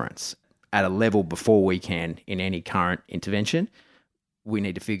tell the difference at a level before we can in any current intervention. We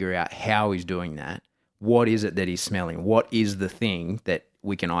need to figure out how he's doing that. What is it that he's smelling? What is the thing that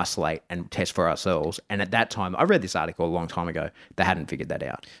we can isolate and test for ourselves? And at that time, I read this article a long time ago, they hadn't figured that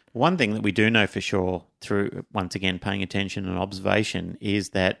out. One thing that we do know for sure through, once again, paying attention and observation is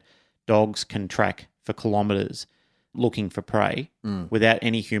that dogs can track for kilometres looking for prey without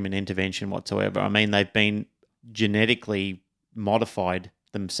any human intervention whatsoever. I mean, they've been genetically modified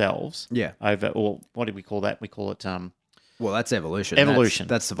themselves over, or what do we call that? We call it... well, that's evolution. Evolution.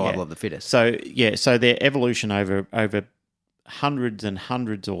 That's survival of the fittest. So their evolution over hundreds and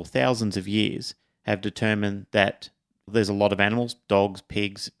hundreds or thousands of years have determined that there's a lot of animals, dogs,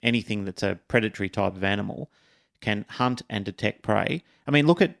 pigs, anything that's a predatory type of animal, can hunt and detect prey. I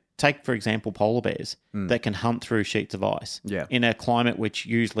mean, take, for example, polar bears that can hunt through sheets of ice. Yeah. In a climate which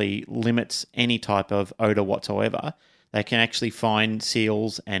usually limits any type of odor whatsoever, they can actually find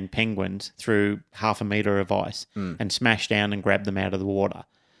seals and penguins through half a metre of ice and smash down and grab them out of the water.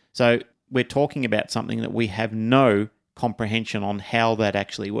 So we're talking about something that we have no comprehension on how that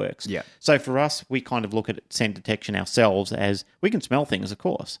actually works. Yeah. So for us, we kind of look at scent detection ourselves as we can smell things, of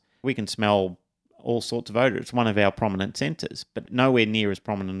course. We can smell all sorts of odour. It's one of our prominent sensors, but nowhere near as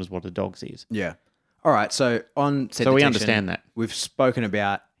prominent as what a dog's is. Yeah. All right. So on scent So we detection, understand that. We've spoken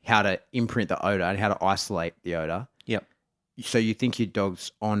about how to imprint the odour and how to isolate the odour. Yep. So you think your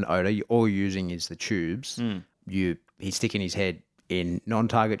dog's on odour, all you're using is the tubes. He's sticking his head in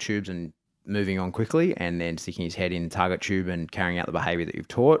non-target tubes and moving on quickly, and then sticking his head in the target tube and carrying out the behaviour that you've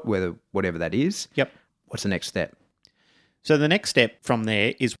taught, whatever that is. Yep. What's the next step? So the next step from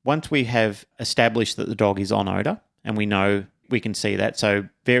there is once we have established that the dog is on odour and we know we can see that, so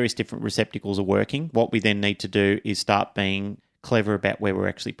various different receptacles are working, what we then need to do is start being clever about where we're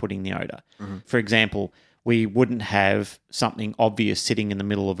actually putting the odour. For example, we wouldn't have something obvious sitting in the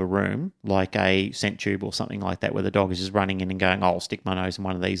middle of a room, like a scent tube or something like that, where the dog is just running in and going, I'll stick my nose in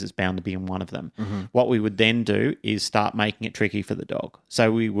one of these, it's bound to be in one of them. What we would then do is start making it tricky for the dog.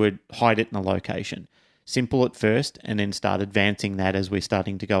 So we would hide it in a location. Simple at first, and then start advancing that as we're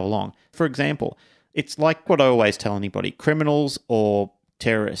starting to go along. For example, it's like what I always tell anybody, criminals or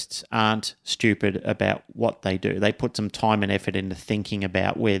terrorists aren't stupid about what they do. They put some time and effort into thinking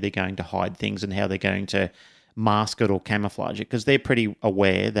about where they're going to hide things and how they're going to mask it or camouflage it, because they're pretty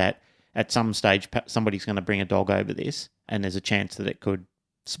aware that at some stage somebody's going to bring a dog over this and there's a chance that it could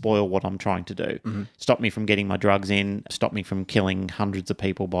spoil what I'm trying to do. Stop me from getting my drugs in, stop me from killing hundreds of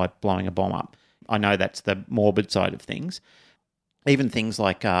people by blowing a bomb up. I know that's the morbid side of things. Even things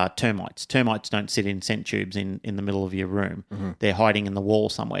like termites. Termites don't sit in scent tubes in the middle of your room. They're hiding in the wall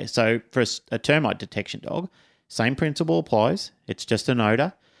somewhere. So for a termite detection dog, same principle applies. It's just an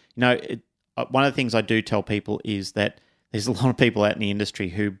odour. You know, one of the things I do tell people is that there's a lot of people out in the industry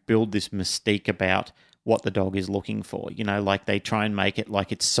who build this mystique about what the dog is looking for. You know, like they try and make it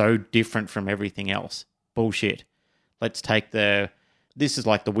like it's so different from everything else. Bullshit. Let's take this is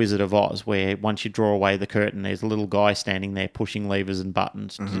like the Wizard of Oz, where once you draw away the curtain, there's a little guy standing there pushing levers and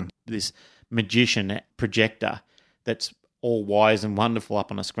buttons. This magician projector that's all wise and wonderful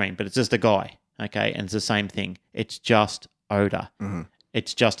up on a screen, but it's just a guy, okay? And it's the same thing. It's just odour.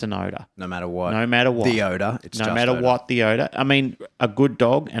 It's just an odour. No matter what. No matter what. The odour. It's no just matter odour. what the odour. I mean, a good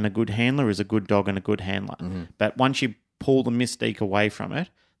dog and a good handler is a good dog and a good handler. But once you pull the mystique away from it,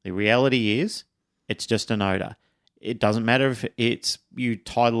 the reality is it's just an odour. It doesn't matter if you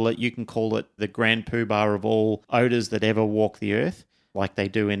title it, you can call it the grand poobah of all odours that ever walk the earth, like they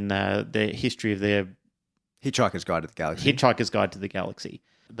do in the history of their Hitchhiker's Guide to the Galaxy. Hitchhiker's Guide to the Galaxy.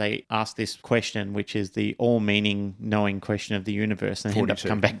 They ask this question, which is the all-meaning, knowing question of the universe, and end up 42.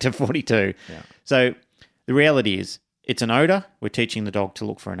 come back to 42. Yeah. So the reality is, it's an odour. We're teaching the dog to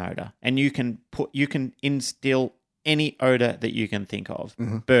look for an odour, and you can instill any odour that you can think of: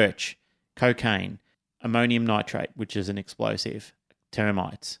 birch, cocaine, ammonium nitrate, which is an explosive,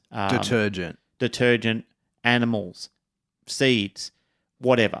 termites, Detergent, animals, seeds,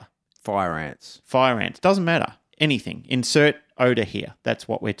 whatever. fire ants. Fire ants, doesn't matter. Anything. Insert odor here. That's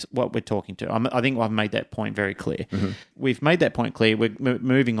what we're talking to. I think I've made that point very clear. We've made that point clear. We're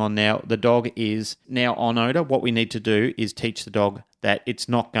moving on now. The dog is now on odor. What we need to do is teach the dog that it's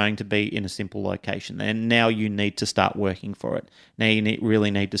not going to be in a simple location. And now you need to start working for it. Now you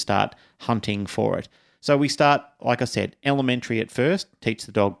really need to start hunting for it. So we start, like I said, elementary at first, teach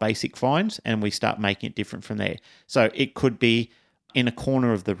the dog basic finds, and we start making it different from there. So it could be in a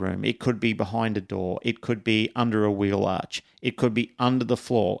corner of the room. It could be behind a door. It could be under a wheel arch. It could be under the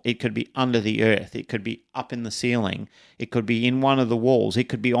floor. It could be under the earth. It could be up in the ceiling. It could be in one of the walls. It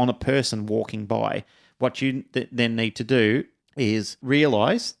could be on a person walking by. What you then need to do is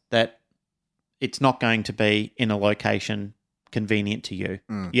realize that it's not going to be in a location convenient to you.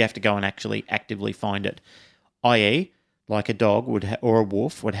 You have to go and actually actively find it, i.e., like a dog would or a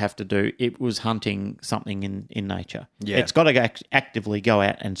wolf would have to do. It was hunting something in nature. Yeah. It's got to actively go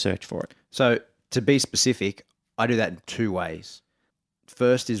out and search for it. So to be specific, I do that in two ways.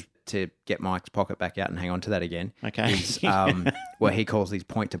 First is to get Mike's pocket back out and hang on to that again. Okay. Is, what he calls these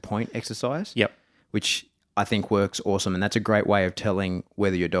point-to-point exercise. Yep. Which I think works awesome. And that's a great way of telling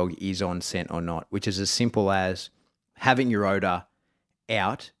whether your dog is on scent or not, which is as simple as having your odor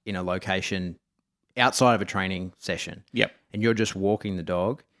out in a location outside of a training session. Yep. And you're just walking the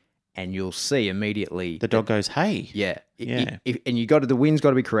dog and you'll see immediately The dog goes, hey. Yeah. Yeah. And the wind's got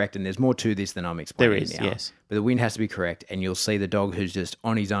to be correct, and there's more to this than I'm explaining There is, now. yes. But the wind has to be correct, and you'll see the dog who's just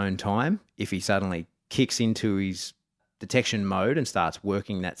on his own time, if he suddenly kicks into his detection mode and starts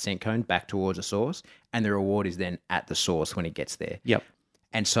working that scent cone back towards a source, and the reward is then at the source when he gets there. Yep.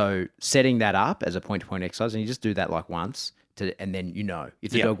 And so setting that up as a point-to-point exercise, and you just do that like once, and then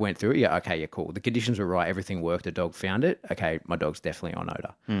if the dog went through it, okay, cool. The conditions were right, everything worked, the dog found it, okay, my dog's definitely on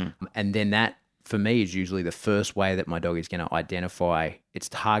odor. And then that, for me, is usually the first way that my dog is going to identify its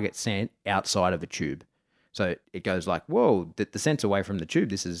target scent outside of a tube. So it goes like, whoa, the scent's away from the tube,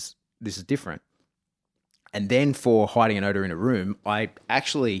 this is different. And then for hiding an odor in a room,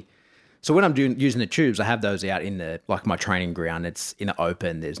 so when I'm using the tubes, I have those out in my training ground. It's in the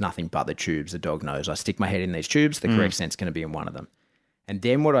open. There's nothing but the tubes. The dog knows. I stick my head in these tubes. The correct scent's going to be in one of them. And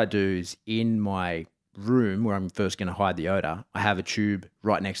then what I do is in my room where I'm first going to hide the odor, I have a tube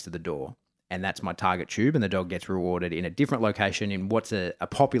right next to the door. And that's my target tube. And the dog gets rewarded in a different location in what's a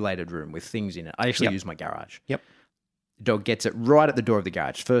populated room with things in it. I actually use my garage. Yep. The dog gets it right at the door of the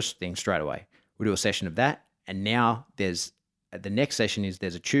garage. First thing straight away. We do a session of that. And now the next session is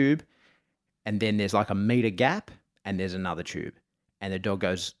there's a tube. And then there's like a meter gap and there's another tube. And the dog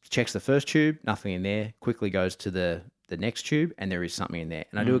checks the first tube, nothing in there, quickly goes to the next tube and there is something in there.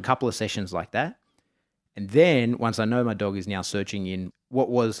 And I do a couple of sessions like that. And then once I know my dog is now searching in what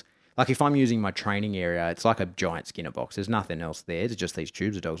was, like if I'm using my training area, it's like a giant Skinner box. There's nothing else there. It's just these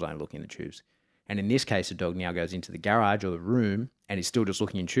tubes. The dog's only looking in the tubes. And in this case, the dog now goes into the garage or the room and is still just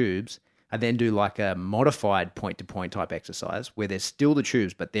looking in tubes. I then do like a modified point-to-point type exercise where there's still the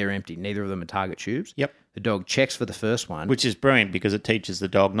tubes, but they're empty. Neither of them are target tubes. Yep. The dog checks for the first one. Which is brilliant because it teaches the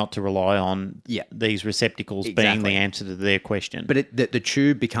dog not to rely on these receptacles being the answer to their question. But the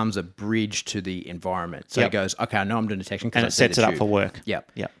tube becomes a bridge to the environment. So it goes, okay, I know I'm doing detection. And it sets it up for work.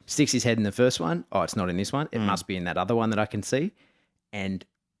 Yep. Yep. Sticks his head in the first one. Oh, it's not in this one. It must be in that other one that I can see. And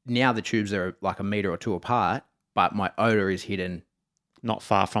now the tubes are like a meter or two apart, but my odor is hidden not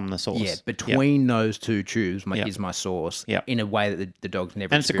far from the source. Yeah, between those two tubes is my source in a way that the dog's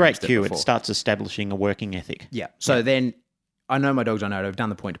never And it's a great cue. It starts establishing a working ethic. Yeah. So then I know my dog's on odor. I've done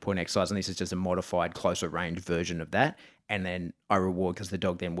the point-to-point exercise, and this is just a modified, closer range version of that. And then I reward because the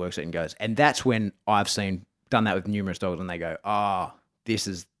dog then works it and goes. And that's when I've done that with numerous dogs, and they go, this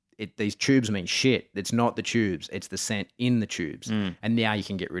is it. These tubes mean shit. It's not the tubes. It's the scent in the tubes. And now you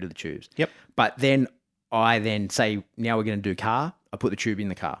can get rid of the tubes. Yep. But then I then say, now we're going to do car. I put the tube in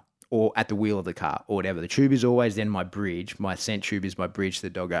the car or at the wheel of the car or whatever. The tube is always then my bridge. My scent tube is my bridge to the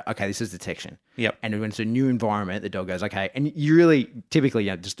dog. Go, okay, this is detection. Yep. And when it's a new environment, the dog goes, okay. And you really typically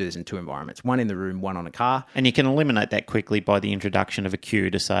just do this in two environments, one in the room, one on a car. And you can eliminate that quickly by the introduction of a cue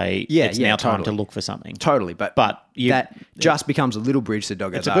to say it's now time to look for something. Totally. But that just becomes a little bridge. The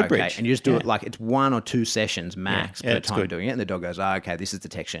dog goes, it's a good bridge. Okay. And you just do it like it's 1 or 2 sessions max per time doing it. And the dog goes, okay, this is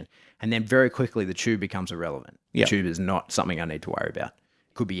detection. And then very quickly the tube becomes irrelevant. The tube is not something I need to worry about.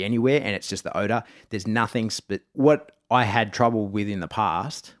 Could be anywhere, and it's just the odor. There's nothing. But what I had trouble with in the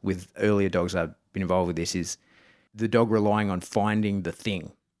past with earlier dogs I've been involved with this is the dog relying on finding the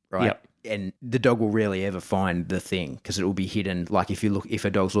thing, right? Yep. and the dog will rarely ever find the thing because it will be hidden. Like if a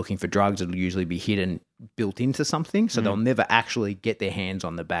dog's looking for drugs, it'll usually be hidden, built into something. So they'll never actually get their hands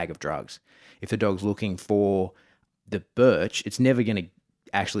on the bag of drugs. If the dog's looking for the birch, it's never going to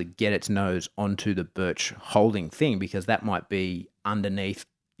actually get its nose onto the birch holding thing because that might be underneath,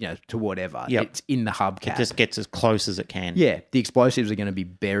 to whatever. Yep. It's in the hubcap. It just gets as close as it can. Yeah, the explosives are going to be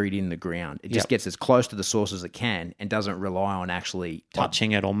buried in the ground. It just Yep. gets as close to the source as it can and doesn't rely on actually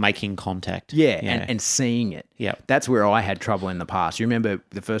Touching it or making contact. Yeah. And seeing it. Yep. That's where I had trouble in the past. You remember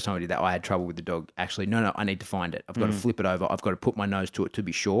the first time I did that, I had trouble with the dog. Actually, no, I need to find it. I've got to flip it over. I've got to put my nose to it to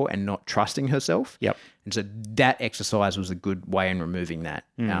be sure and not trusting herself. Yep. And so that exercise was a good way in removing that,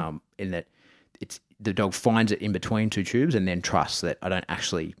 in that the dog finds it in between two tubes and then trusts that I don't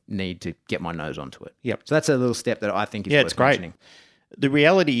actually need to get my nose onto it. Yep. So that's a little step that I think is Yeah, worth it's great. mentioning. The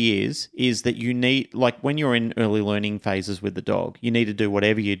reality is that you need, like when you're in early learning phases with the dog, you need to do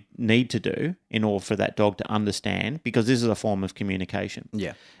whatever you need to do in order for that dog to understand, because this is a form of communication.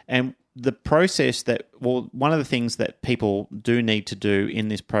 Yeah. And the process one of the things that people do need to do in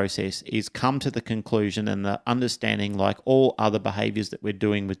this process is come to the conclusion and the understanding, like all other behaviors that we're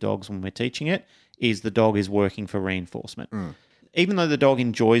doing with dogs when we're teaching it, is the dog is working for reinforcement. Even though the dog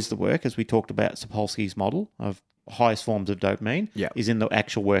enjoys the work, as we talked about Sapolsky's model of highest forms of dopamine, is in the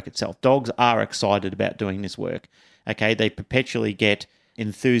actual work itself. Dogs are excited about doing this work. Okay, they perpetually get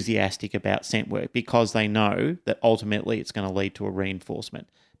enthusiastic about scent work because they know that ultimately it's going to lead to a reinforcement.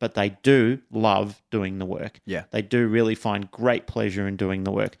 But they do love doing the work. Yeah. They do really find great pleasure in doing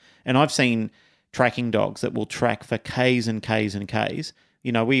the work. And I've seen tracking dogs that will track for Ks and Ks and Ks.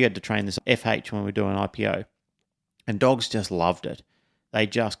 We had to train this FH when we were doing IPO, and dogs just loved it. They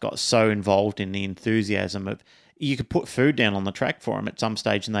just got so involved in the enthusiasm of, you could put food down on the track for them at some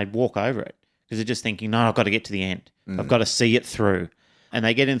stage and they'd walk over it because they're just thinking, no, I've got to get to the end. I've got to see it through. And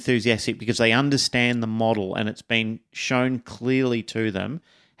they get enthusiastic because they understand the model and it's been shown clearly to them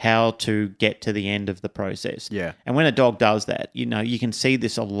how to get to the end of the process. Yeah. And when a dog does that, you can see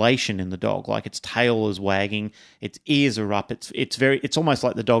this elation in the dog, like its tail is wagging, its ears are up. It's almost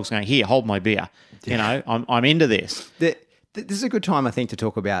like the dog's going, here, hold my beer. I'm into this. This is a good time, I think, to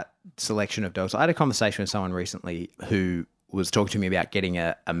talk about selection of dogs. I had a conversation with someone recently who was talking to me about getting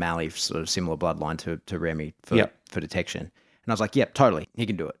a Mallee, sort of similar bloodline to Remy for detection. And I was like, yep, totally. He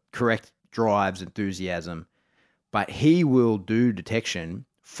can do it. Correct drives, enthusiasm. But he will do detection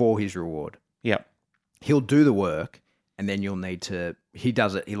for his reward. Yep. He'll do the work and then you'll need to... He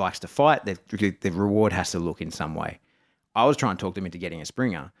does it. He likes to fight. The reward has to look in some way. I was trying to talk them into getting a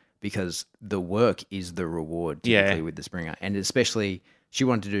Springer because the work is the reward typically with the Springer. And especially, she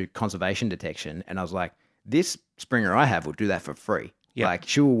wanted to do conservation detection. And I was like, this Springer I have will do that for free. Yep. Like,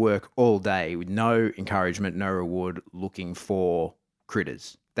 she will work all day with no encouragement, no reward, looking for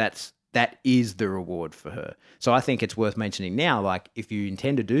critters. That is the reward for her. So I think it's worth mentioning now, like, if you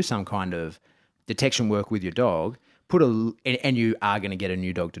intend to do some kind of detection work with your dog, and you are going to get a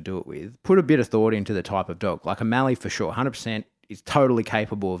new dog to do it with, put a bit of thought into the type of dog. Like a Mallee, for sure, 100% is totally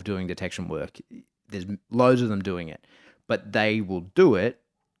capable of doing detection work. There's loads of them doing it, but they will do it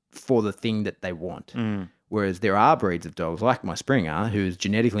for the thing that they want. Whereas there are breeds of dogs, like my Springer, who's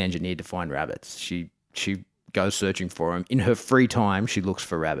genetically engineered to find rabbits. She goes searching for them. In her free time, she looks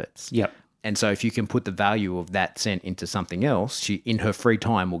for rabbits. Yep. And so if you can put the value of that scent into something else, she, in her free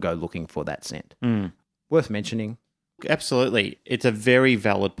time, will go looking for that scent. Worth mentioning. Absolutely. It's a very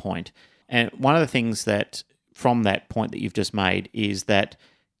valid point. And one of the things that, from that point that you've just made, is that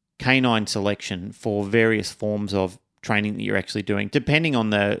canine selection for various forms of training that you're actually doing, depending on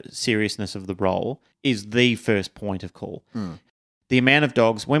the seriousness of the role, is the first point of call. The amount of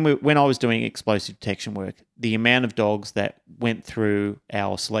dogs, when I was doing explosive detection work, the amount of dogs that went through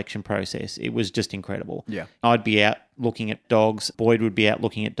our selection process, it was just incredible. Yeah. I'd be out looking at dogs. Boyd would be out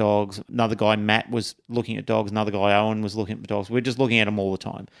looking at dogs. Another guy, Matt, was looking at dogs. Another guy, Owen, was looking at dogs. We're just looking at them all the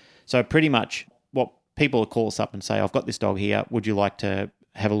time. So pretty much what people call us up and say, I've got this dog here. Would you like to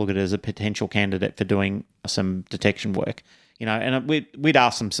have a look at it as a potential candidate for doing some detection work? And we'd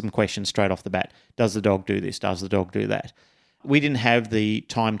ask them some questions straight off the bat. Does the dog do this? Does the dog do that? We didn't have the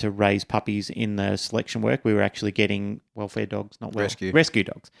time to raise puppies in the selection work. We were actually getting welfare dogs, rescue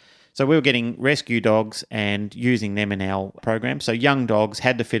dogs. So we were getting rescue dogs and using them in our program. So young dogs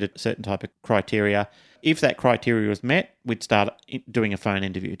had to fit a certain type of criteria. If that criteria was met, we'd start doing a phone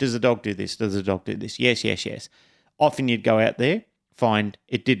interview. Does the dog do this? Does the dog do this? Yes, yes, yes. Often you'd go out there, find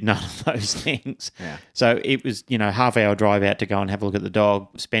it did none of those things. Yeah. So it was, half-hour drive out to go and have a look at the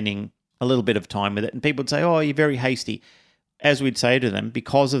dog, spending a little bit of time with it. And people would say, oh, you're very hasty. as we'd say to them,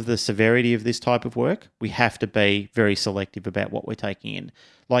 because of the severity of this type of work, we have to be very selective about what we're taking in.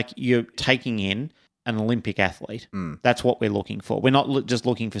 Like you're taking in an Olympic athlete. That's what we're looking for. We're not just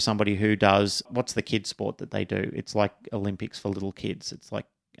looking for somebody who does, what's the kids sport that they do? It's like Olympics for little kids. It's like...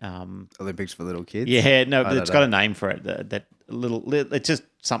 Olympics for little kids? Yeah, no, but it's got a name for it. That little, it's just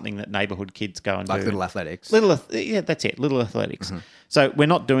something that neighbourhood kids go and do. Like little athletics? Yeah, that's it, little athletics. So we're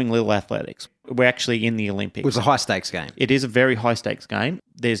not doing little athletics. We're actually in the Olympics. It was a high-stakes game. It is a very high-stakes game.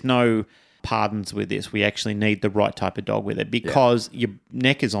 There's no pardons with this. We actually need the right type of dog with it because your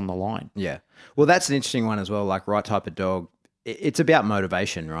neck is on the line. Yeah. Well, that's an interesting one as well, like right type of dog. It's about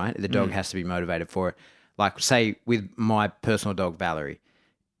motivation, right? The dog has to be motivated for it. Like, say, with my personal dog, Valerie,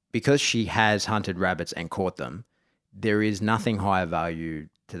 because she has hunted rabbits and caught them, there is nothing higher value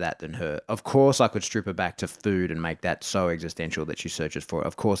to that than her. Of course, I could strip her back to food and make that so existential that she searches for it.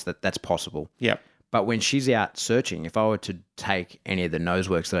 Of course, that's possible. Yeah. But when she's out searching, if I were to take any of the nose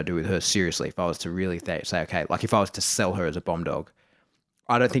works that I do with her seriously, if I was to really say, okay, like if I was to sell her as a bomb dog,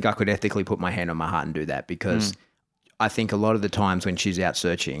 I don't think I could ethically put my hand on my heart and do that because I think a lot of the times when she's out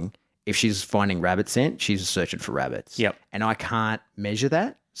searching, if she's finding rabbit scent, she's searching for rabbits. Yep. And I can't measure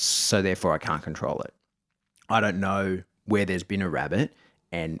that, so therefore I can't control it. I don't know where there's been a rabbit,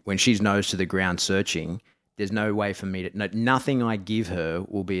 and when she's nose to the ground searching, there's no way for me to... nothing I give her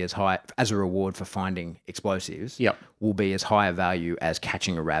will be as high... as a reward for finding explosives, Yep. will be as high a value as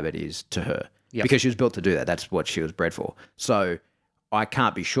catching a rabbit is to her. Yep. Because she was built to do that. That's what she was bred for. So I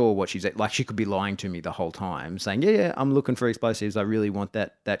can't be sure what she's... like, she could be lying to me the whole time, saying, yeah, I'm looking for explosives. I really want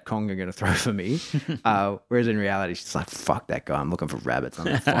that Kong you're going to throw for me. Whereas in reality, she's like, fuck that guy. I'm looking for rabbits. I'm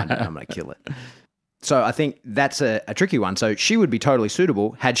going to find it. I'm going to kill it. So I think that's a tricky one. So she would be totally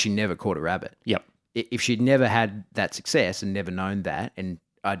suitable had she never caught a rabbit. Yep. If she'd never had that success and never known that, and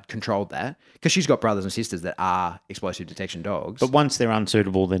I'd controlled that, because she's got brothers and sisters that are explosive detection dogs. But once they're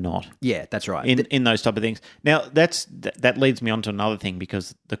unsuitable, they're not. Yeah, that's right. In those type of things. Now, that leads me on to another thing,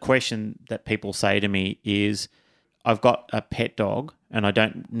 because the question that people say to me is, I've got a pet dog and I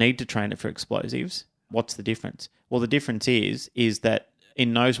don't need to train it for explosives. What's the difference? Well, the difference is that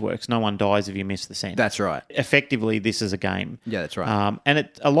in noseworks, no one dies if you miss the scent. That's right. Effectively, this is a game. Yeah, that's right. And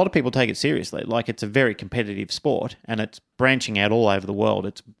a lot of people take it seriously. Like, it's a very competitive sport, and it's branching out all over the world.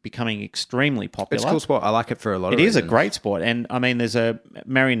 It's becoming extremely popular. It's a cool sport. I like it for a lot of reasons. reasons. It is a great sport. And, I mean, there's a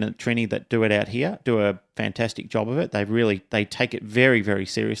Marion and Trini that do it out here, do a fantastic job of it. They take it very, very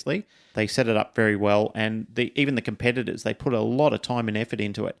seriously. They set it up very well. And even the competitors, they put a lot of time and effort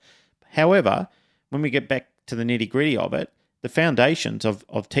into it. However, when we get back to the nitty-gritty of it, the foundations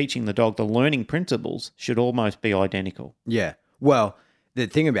of teaching the dog, the learning principles, should almost be identical. Yeah. Well, the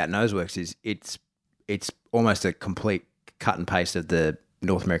thing about Noseworks is it's almost a complete cut and paste of the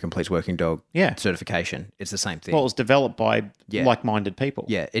North American Police Working Dog certification. It's the same thing. Well, it's developed by like-minded people.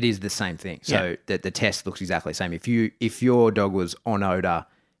 Yeah, it is the same thing. So the test looks exactly the same. If your dog was on odor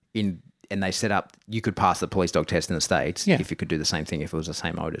and they set up, you could pass the police dog test in the States if you could do the same thing if it was the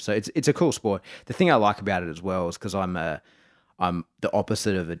same odor. So it's a cool sport. The thing I like about it as well is because I'm the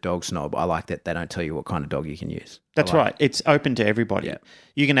opposite of a dog snob. I like that they don't tell you what kind of dog you can use. That's right. It's open to everybody. Yeah.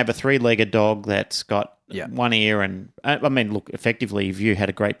 You can have a 3-legged dog that's got one ear and... I mean, look, effectively, if you had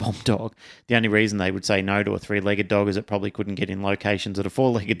a great bomb dog, the only reason they would say no to a 3-legged dog is it probably couldn't get in locations that a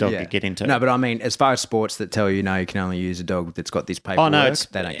 4-legged dog could get into. No, but I mean, as far as sports that tell you, no, you can only use a dog that's got this paperwork,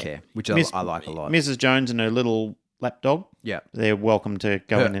 they don't care, which I like a lot. Mrs. Jones and her little lap dog, they're welcome to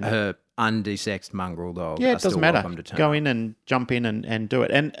go in and... Her undesexed mongrel dog. Yeah, it doesn't matter. Go in and jump in and do it.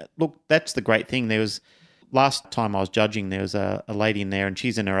 And look, that's the great thing. Last time I was judging, there was a lady in there, and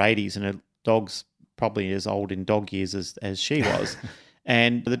she's in her 80s, and her dog's probably as old in dog years as she was.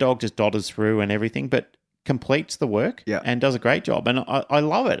 And the dog just dodders through and everything, but completes the work and does a great job. And I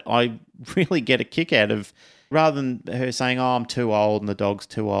love it. I really get a kick out of, rather than her saying, oh, I'm too old and the dog's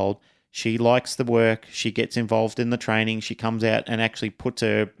too old, she likes the work. She gets involved in the training. She comes out and actually puts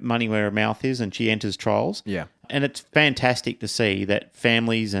her money where her mouth is, and she enters trials. Yeah. And it's fantastic to see that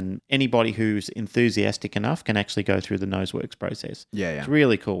families and anybody who's enthusiastic enough can actually go through the Noseworks process. Yeah. It's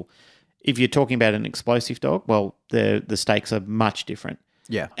really cool. If you're talking about an explosive dog, well, the stakes are much different.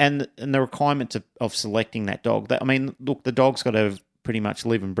 Yeah. And the requirements of selecting that dog. I mean, look, the dog's got to pretty much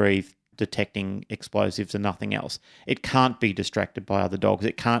live and breathe detecting explosives and nothing else. It can't be distracted by other dogs.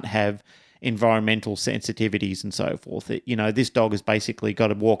 It can't have environmental sensitivities and so forth. This dog has basically got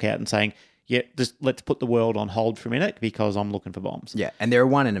to walk out and saying, let's put the world on hold for a minute because I'm looking for bombs. Yeah, and they're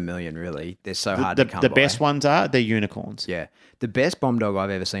 1 in a million, really. They're so hard to come by. The best ones they're unicorns. Yeah. The best bomb dog I've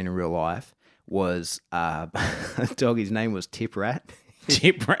ever seen in real life was a dog. His name was Tip Rat.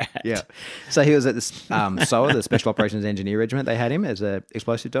 Tip rat. Yeah. So he was at the SOA, the Special Operations Engineer Regiment. They had him as a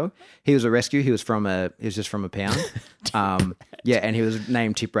explosive dog. He was a rescue. He was just from a pound. Yeah, and he was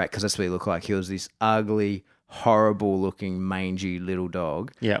named Tip Rat because that's what he looked like. He was this ugly, horrible looking, mangy little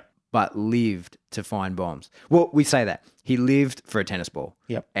dog. Yep. But lived to find bombs. Well, we say that. He lived for a tennis ball.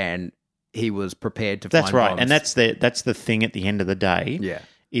 Yep. And he was prepared to That's find right. bombs. And that's the thing at the end of the day. Yeah.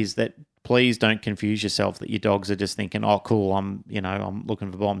 Is that please don't confuse yourself that your dogs are just thinking, oh, cool, I'm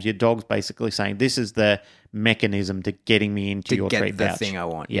looking for bombs. Your dog's basically saying this is the mechanism to getting me into your treat the pouch. thing I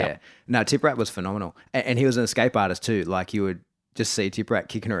want. Yep. Yeah. No, Tip Rat was phenomenal. And he was an escape artist too. Like you would just see Tip Rat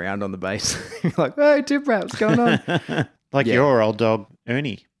kicking around on the base. You're like, hey, Tip Rat, what's going on? Like your old dog,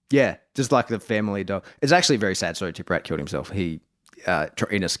 Ernie. Yeah, just like the family dog. It's actually a very sad story. Tip Rat killed himself. He,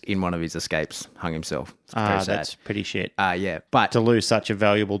 in one of his escapes, hung himself. It's very sad. That's pretty shit. Yeah, but To lose such a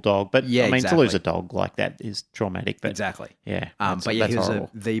valuable dog. But, Yeah, to exactly. lose a dog like that is traumatic. But exactly. Yeah. But yeah, he was horrible.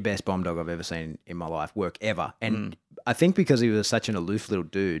 the best bomb dog I've ever seen in my life, work ever. And I think because he was such an aloof little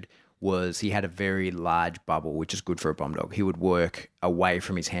dude, he had a very large bubble, which is good for a bomb dog. He would work away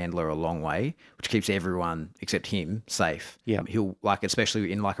from his handler a long way, which keeps everyone except him safe. Yeah. He'll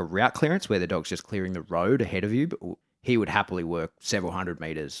especially in like a route clearance where the dog's just clearing the road ahead of you, but he would happily work several hundred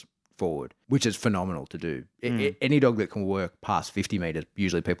meters forward, which is phenomenal to do. Any dog that can work past 50 meters,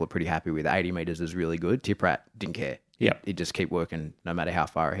 usually people are pretty happy with. 80 meters is really good. Tip Rat didn't care. Yep. He'd just keep working no matter how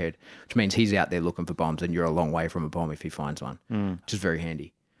far ahead, which means he's out there looking for bombs and you're a long way from a bomb if he finds one, which is very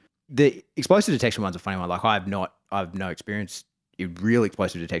handy. The explosive detection one's a funny one. Like I've no experience in real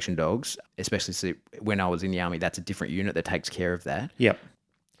explosive detection dogs, especially when I was in the army. That's a different unit that takes care of that. Yep.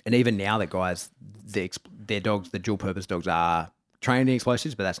 And even now, the guys, their dogs, the dual purpose dogs, are trained in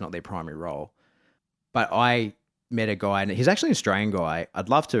explosives, but that's not their primary role. But I met a guy, and he's actually an Australian guy. I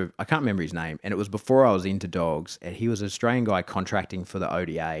can't remember his name, and it was before I was into dogs. And he was an Australian guy contracting for the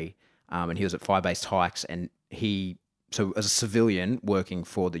ODA, and he was at Firebase Hikes, and so as a civilian working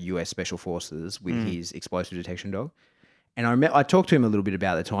for the US Special Forces with his explosive detection dog. And I talked to him a little bit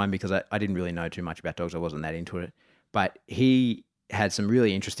about the time because I didn't really know too much about dogs. I wasn't that into it. But he had some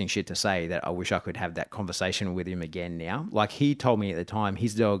really interesting shit to say that I wish I could have that conversation with him again now. Like he told me at the time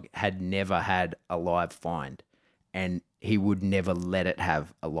his dog had never had a live find and he would never let it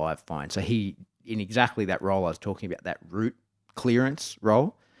have a live find. So he, in exactly that role I was talking about, that route clearance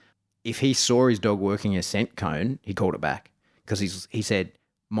role, if he saw his dog working a scent cone, he called it back because he said,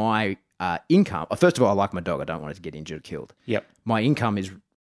 my income, first of all, I like my dog. I don't want it to get injured or killed. Yep. My income is,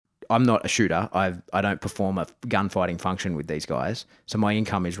 I'm not a shooter. I don't perform a gunfighting function with these guys. So my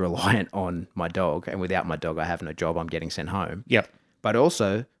income is reliant on my dog. And without my dog, I have no job. I'm getting sent home. Yep. But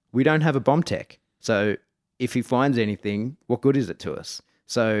also, we don't have a bomb tech. So if he finds anything, what good is it to us?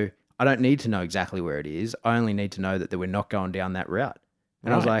 So I don't need to know exactly where it is. I only need to know that we're not going down that route.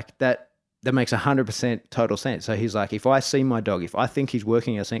 And I was like, that makes 100% total sense. So he's like, if I see my dog, if I think he's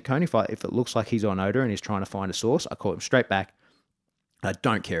working a scent cone, if it looks like he's on odor and he's trying to find a source, I call him straight back. I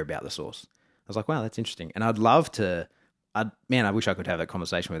don't care about the source. I was like, wow, that's interesting. And I'd love to, I wish I could have that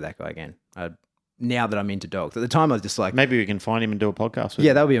conversation with that guy again. Now that I'm into dogs. At the time, I was just like, Maybe we can find him and do a podcast with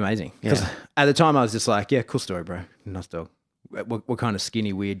yeah, him. that would be amazing. Because Yeah. at the time, I was just like, yeah, cool story, bro. Nice dog. What kind of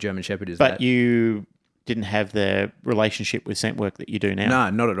skinny, weird German Shepherd is that? But you didn't have the relationship with scent work that you do now. No,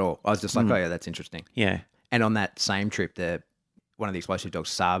 not at all. I was just like, oh, yeah, that's interesting. Yeah. And on that same trip, one of the explosive dogs,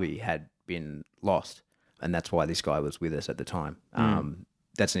 Sabi, had been lost. And that's why this guy was with us at the time.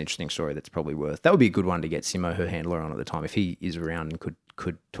 That's an interesting story that's probably that would be a good one to get Simo, her handler, on at the time. If he is around and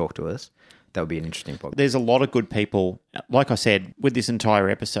could talk to us, that would be an interesting podcast. There's a lot of good people. Like I said, with this entire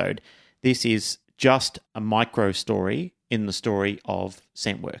episode, this is just a micro story in the story of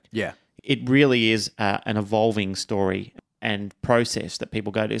scent work. Yeah. It really is an evolving story and process that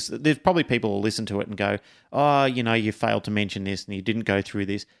people go to. There's probably people who listen to it and go, oh, you failed to mention this and you didn't go through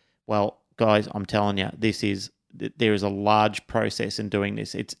this. Well, guys, I'm telling you, there is a large process in doing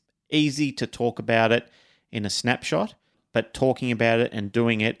this. It's easy to talk about it in a snapshot, but talking about it and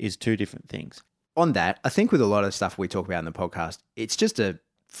doing it is two different things. On that, I think with a lot of stuff we talk about in the podcast, it's just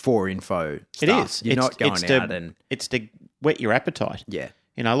for info stuff. It is. You're not going out and... It's to whet your appetite. Yeah.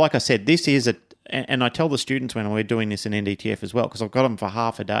 Like I said, this is and I tell the students when we're doing this in NDTF as well, because I've got them for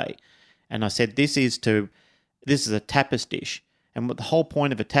half a day. And I said, this is a tapas dish. And what the whole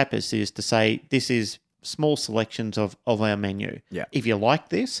point of a tapas is to say, this is small selections of our menu. Yeah. If you like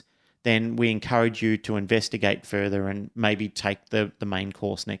this, then we encourage you to investigate further and maybe take the main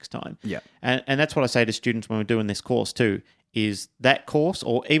course next time. Yeah. And that's what I say to students when we're doing this course too, is that course,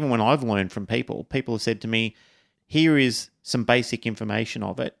 or even when I've learned from people have said to me, here is some basic information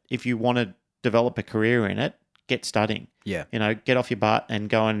of it. If you want to develop a career in it, get studying. Yeah. Get off your butt and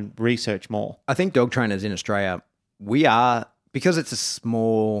go and research more. I think dog trainers in Australia, because it's a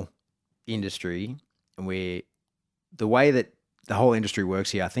small industry, and the way that the whole industry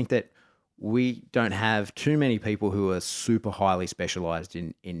works here, I think that we don't have too many people who are super highly specialized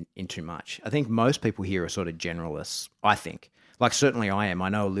in too much. I think most people here are sort of generalists, I think. Like, certainly I am. I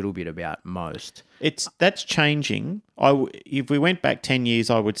know a little bit about most. That's changing. If we went back 10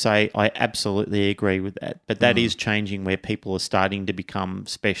 years, I would say I absolutely agree with that. But that is changing, where people are starting to become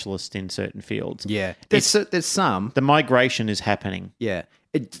specialists in certain fields. Yeah. There's some. The migration is happening. Yeah.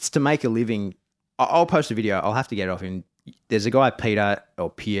 It's to make a living. I'll post a video. I'll have to get it off him. There's a guy, Peter, or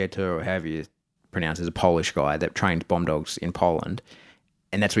Pieter, or however you pronounce it, a Polish guy that trains bomb dogs in Poland.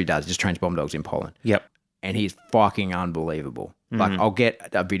 And that's what he does, just trains bomb dogs in Poland. Yep. And he's fucking unbelievable. Like, I'll get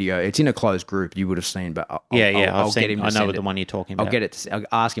a video. It's in a closed group. You would have seen, but I'll get him to I know send the one you're talking about. I'll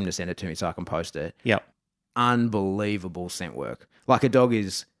ask him to send it to me so I can post it. Yep. Unbelievable scent work. Like, a dog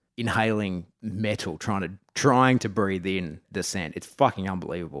is inhaling metal, trying to breathe in the scent. It's fucking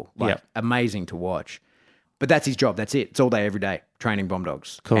unbelievable. Like, amazing to watch. But that's his job. That's it. It's all day, every day, training bomb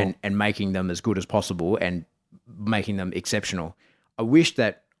dogs. Cool. And making them as good as possible and making them exceptional. I wish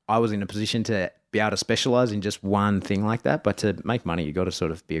that I was in a position to be able to specialize in just one thing like that, but to make money, you got to sort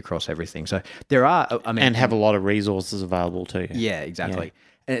of be across everything. So there are, and have a lot of resources available to you. Yeah, exactly.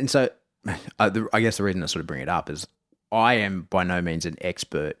 Yeah. And so I guess the reason I sort of bring it up is I am by no means an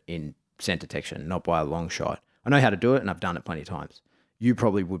expert in scent detection, not by a long shot. I know how to do it, and I've done it plenty of times. You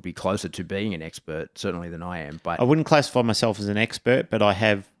probably would be closer to being an expert, certainly, than I am. But I wouldn't classify myself as an expert, but I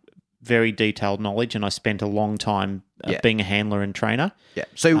have very detailed knowledge, and I spent a long time being a handler and trainer. Yeah.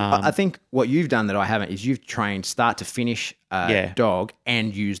 So I think what you've done that I haven't is you've trained start to finish a dog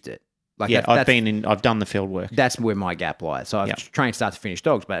and used it. Like, I've done the field work. That's where my gap lies. So I've trained start to finish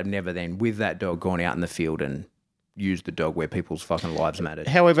dogs, but I've never then with that dog gone out in the field and used the dog where people's fucking lives mattered.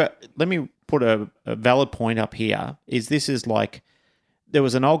 However, let me put a valid point up here. This is like, there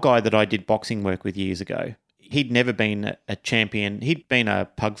was an old guy that I did boxing work with years ago. He'd never been a champion. He'd been a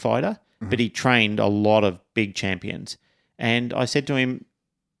pug fighter, but he trained a lot of big champions. And I said to him,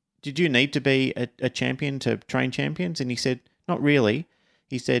 did you need to be a champion to train champions? And he said, not really.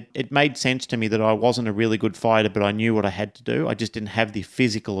 He said, it made sense to me that I wasn't a really good fighter, but I knew what I had to do. I just didn't have the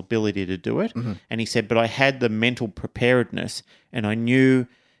physical ability to do it. And he said, but I had the mental preparedness, and I knew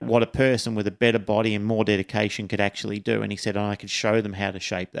what a person with a better body and more dedication could actually do. And he said, I could show them how to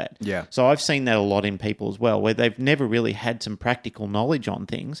shape that. Yeah. So I've seen that a lot in people as well, where they've never really had some practical knowledge on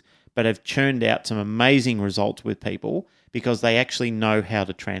things, but have churned out some amazing results with people because they actually know how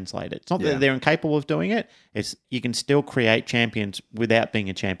to translate it. It's not that they're incapable of doing it. It's you can still create champions without being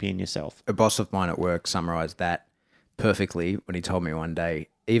a champion yourself. A boss of mine at work summarized that perfectly when he told me one day,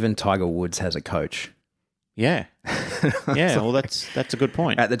 even Tiger Woods has a coach. Yeah. Yeah, well, that's a good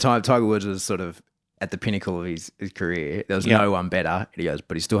point. At the time, Tiger Woods was sort of at the pinnacle of his career. There was no one better. And he goes,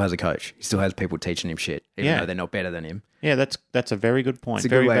 but he still has a coach. He still has people teaching him shit, even though they're not better than him. Yeah, that's a very good point. It's a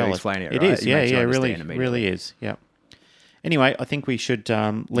very good way valid. of explaining it, It right? is, It really is. Yeah. Anyway, I think we should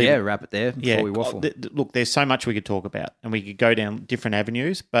wrap it there before we waffle. Look, there's so much we could talk about, and we could go down different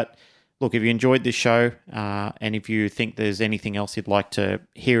avenues. But look, if you enjoyed this show, and if you think there's anything else you'd like to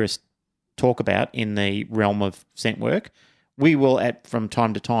hear us talk about in the realm of scent work, we will from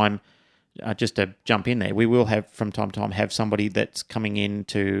time to time, just to jump in there, we will have from time to time have somebody that's coming in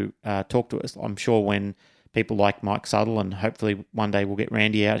to talk to us. I'm sure when people like Mike Suddle, and hopefully one day we'll get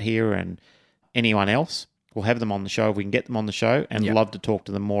Randy out here and anyone else, we'll have them on the show if we can get them on the show, and love to talk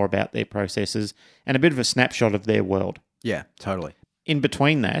to them more about their processes and a bit of a snapshot of their world. Yeah, totally. In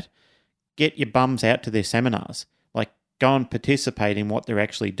between that, get your bums out to their seminars. Like, go and participate in what they're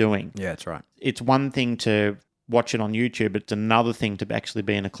actually doing. Yeah, that's right. It's one thing to watch it on YouTube. It's another thing to actually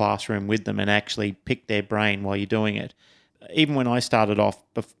be in a classroom with them and actually pick their brain while you're doing it. Even when I started off,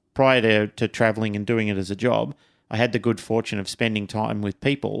 prior to traveling and doing it as a job, I had the good fortune of spending time with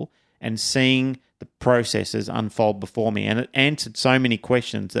people and seeing the processes unfold before me. And it answered so many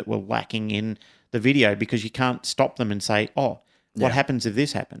questions that were lacking in the video because you can't stop them and say, what happens if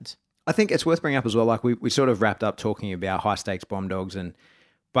this happens? I think it's worth bringing up as well, like we sort of wrapped up talking about high-stakes bomb dogs,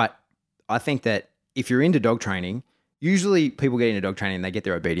 but I think that if you're into dog training, usually people get into dog training and they get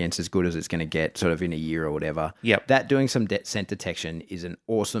their obedience as good as it's going to get sort of in a year or whatever. Yep. That doing some scent detection is an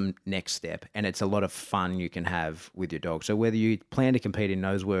awesome next step, and it's a lot of fun you can have with your dog. So whether you plan to compete in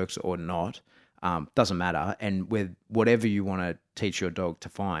noseworks or not, doesn't matter. And with whatever you want to teach your dog to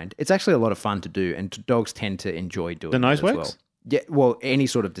find, it's actually a lot of fun to do, and dogs tend to enjoy doing The it as noseworks? well. Yeah, well, any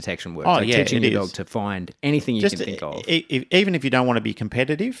sort of detection works. Oh, like yeah, teaching it your is. dog to find anything you can think of. Even if you don't want to be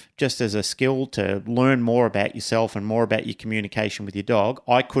competitive, just as a skill to learn more about yourself and more about your communication with your dog,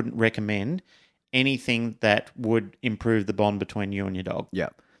 I couldn't recommend anything that would improve the bond between you and your dog. Yeah.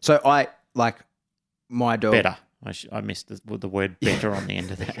 So I like my dog. Better. I missed the word better on the end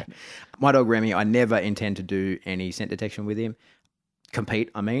of that. My dog Remy, I never intend to do any scent detection with him.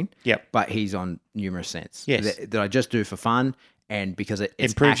 Compete, I mean. Yep. But he's on numerous scents. Yes. That I just do for fun and because it's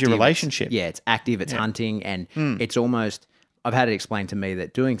improves your active, relationship. it's active, it's hunting, and it's almost, I've had it explained to me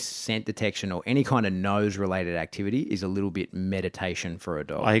that doing scent detection or any kind of nose-related activity is a little bit meditation for a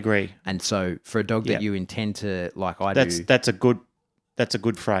dog. I agree. And so for a dog that you intend to, like I do. That's a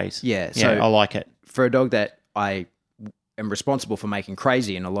good phrase. Yeah. So I like it. for a dog that I am responsible for making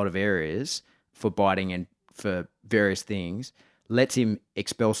crazy in a lot of areas for biting and for various things, lets him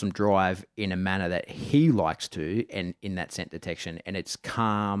expel some drive in a manner that he likes to and in that scent detection. And it's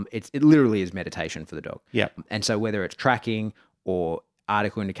calm. It literally is meditation for the dog. Yeah. And so whether it's tracking or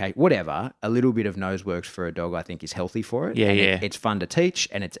article indicate, whatever, a little bit of nose works for a dog I think is healthy for it. Yeah, and yeah. It's fun to teach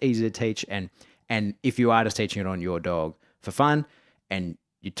and it's easy to teach. And if you are just teaching it on your dog for fun and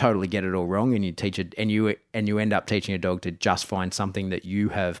you totally get it all wrong and you teach it and you end up teaching a dog to just find something that you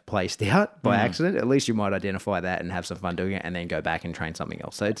have placed out by accident, at least you might identify that and have some fun doing it and then go back and train something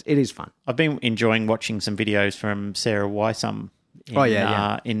else. So it is fun. I've been enjoying watching some videos from Sarah Wysum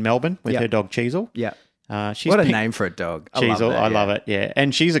in Melbourne with her dog Cheezel. Yeah. She's what a name for a dog. Cheezel, I love it, yeah.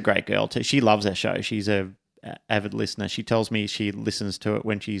 And she's a great girl too. She loves our show. She's a avid listener. She tells me she listens to it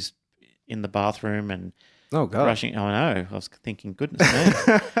when she's in the bathroom and oh god, brushing. Oh no, I was thinking, goodness me.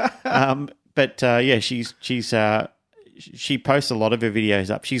 She posts a lot of her videos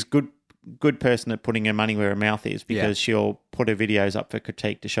up. She's good person at putting her money where her mouth is because she'll put her videos up for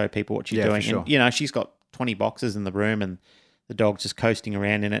critique to show people what she's doing. For sure. And she's got 20 boxes in the room and the dog's just coasting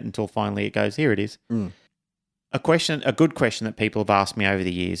around in it until finally it goes, here it is. A good question that people have asked me over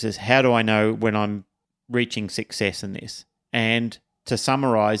the years is, how do I know when I'm reaching success in this? And to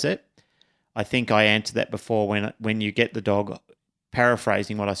summarize it, I think I answered that before when you get the dog,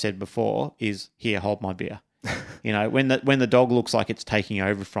 paraphrasing what I said before, is, here, hold my beer. When the dog looks like it's taking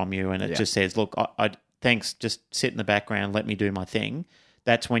over from you and it just says, look, I thanks, just sit in the background, let me do my thing.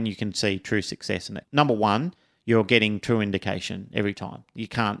 That's when you can see true success in it. Number one, you're getting true indication every time. You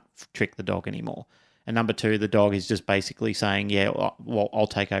can't trick the dog anymore. And number two, the dog is just basically saying, yeah, well, I'll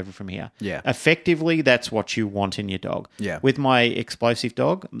take over from here. Yeah. Effectively, that's what you want in your dog. Yeah. With my explosive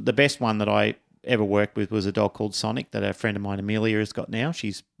dog, the best one that I ever worked with was a dog called Sonic that a friend of mine, Amelia, has got now.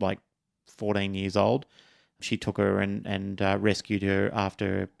 She's like 14 years old. She took her and rescued her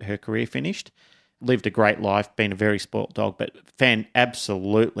after her career finished. Lived a great life, been a very spoilt dog, but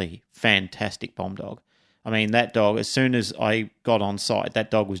absolutely fantastic bomb dog. I mean, that dog, as soon as I got on site,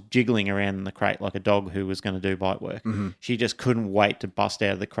 that dog was jiggling around in the crate like a dog who was going to do bite work. Mm-hmm. She just couldn't wait to bust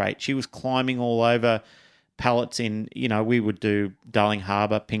out of the crate. She was climbing all over pallets in, we would do Darling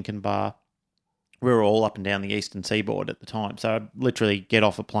Harbour, Pinkenbar. We were all up and down the eastern seaboard at the time. So I'd literally get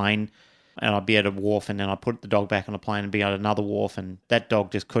off a plane and I'd be at a wharf and then I'd put the dog back on a plane and be at another wharf, and that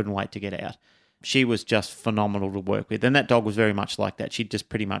dog just couldn't wait to get out. She was just phenomenal to work with. And that dog was very much like that. She'd just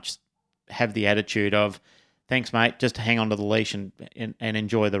pretty much have the attitude of, thanks, mate, just hang on to the leash and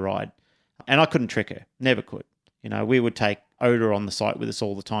enjoy the ride. And I couldn't trick her. Never could. We would take Oda on the site with us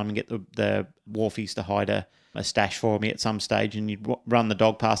all the time and get the wharfies to hide a stash for me at some stage, and you'd run the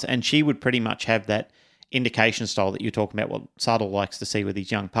dog past it. And she would pretty much have that indication style that you're talking about, what Suddle likes to see with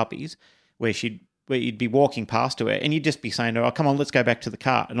these young puppies, where you'd be walking past to her and you'd just be saying to her, oh, come on, let's go back to the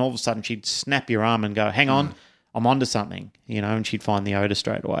cart. And all of a sudden she'd snap your arm and go, hang on, I'm onto something, and she'd find the odor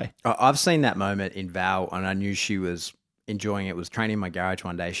straight away. I've seen that moment in Val, and I knew she was enjoying it. Was training in my garage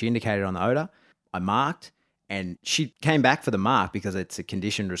one day. She indicated on the odor. I marked, and she came back for the mark because it's a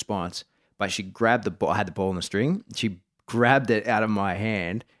conditioned response. But she grabbed the ball. I had the ball in the string. She grabbed it out of my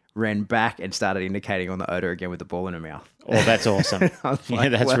hand, ran back, and started indicating on the odor again with the ball in her mouth. Oh, that's awesome.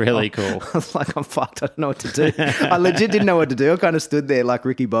 That's really cool. I was like, I'm fucked. I don't know what to do. I legit didn't know what to do. I kind of stood there like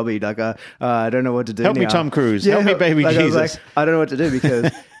Ricky Bobby, like, I don't know what to do. Help me, Tom Cruise. Help me, baby Jesus. I was like, I don't know what to do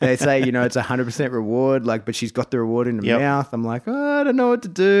because they say, it's 100% reward, but she's got the reward in her mouth. I'm like, I don't know what to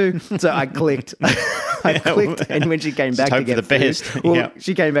do. So I clicked. And when she came back to get food,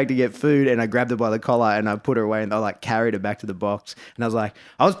 she came back to get food, and I grabbed her by the collar and I put her away, and I carried her back to the box. And I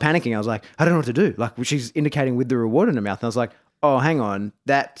was panicking. I was like, I don't know what to do. She's indicating with the reward in her mouth. And I was like, oh, hang on,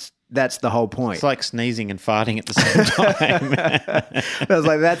 that's the whole point. It's like sneezing and farting at the same time. I was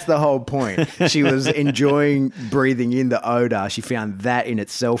like, that's the whole point. She was enjoying breathing in the odor. She found that in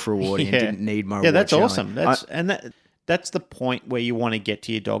itself rewarding and didn't need my reward. Yeah, that's challenge. awesome. that's the point where you want to get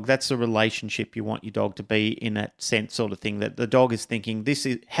to your dog. That's the relationship you want your dog to be in, that sense sort of thing, that the dog is thinking, this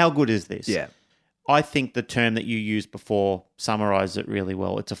is, how good is this? Yeah. I think the term that you used before summarizes it really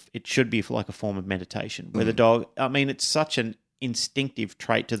well. It should be like a form of meditation where the dog, I mean, it's such an instinctive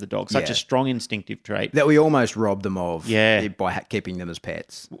trait to the dog, such a strong instinctive trait. That we almost rob them of Yeah. by keeping them as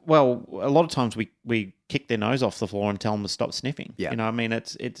pets. Well, a lot of times we kick their nose off the floor and tell them to stop sniffing. Yeah. You know, I mean,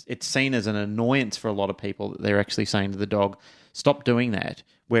 it's seen as an annoyance for a lot of people that they're actually saying to the dog, stop doing that.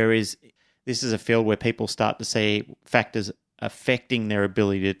 Whereas this is a field where people start to see factors affecting their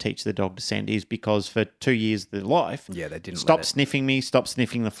ability to teach the dog to scent, is because for 2 years of their life, Yeah, they didn't stop let it. sniffing me, stop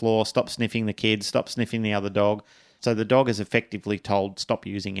sniffing the floor, stop sniffing the kids, stop sniffing the other dog. So the dog is effectively told, stop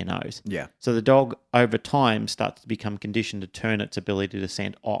using your nose. Yeah. So the dog, over time, starts to become conditioned to turn its ability to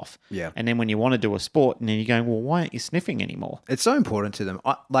scent off. Yeah. And then when you want to do a sport, and then you're going, well, why aren't you sniffing anymore? It's so important to them.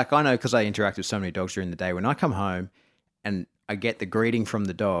 I know because I interact with so many dogs during the day. When I come home and I get the greeting from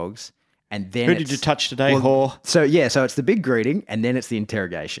the dogs, and then Who did you touch today, whore? So it's the big greeting, and then it's the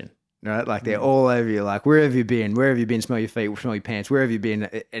interrogation. Right? Like they're all over you, like, where have you been? Where have you been? Smell your feet, smell your pants, where have you been?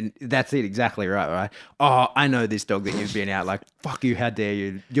 And that's it, exactly right? Oh, I know this dog that you've been out. Like, fuck you, how dare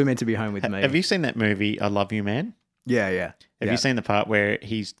you? You're meant to be home with me. Have you seen that movie, I Love You, Man? Yeah. Have you seen the part where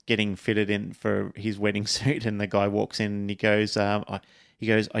he's getting fitted in for his wedding suit, and the guy walks in and he goes,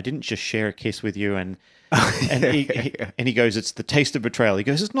 I didn't just share a kiss with you, and he goes, it's the taste of betrayal. He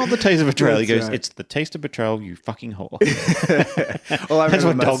goes, it's not the taste of betrayal. He goes, it's the taste of betrayal, you fucking whore. That's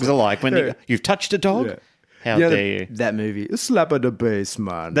what dogs are like. When you've touched a dog, Yeah. how dare you? That movie, Slap of the Bass,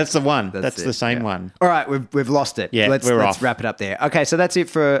 man. That's the one. That's it, the same yeah. one. All right, we've lost it. Yeah, let's we're off. wrap it up there. Okay, so that's it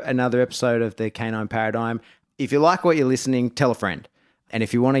for another episode of the Canine Paradigm. If you like what you're listening, tell a friend. And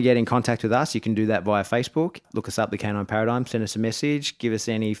if you want to get in contact with us, you can do that via Facebook. Look us up, The Canine Paradigm. Send us a message. Give us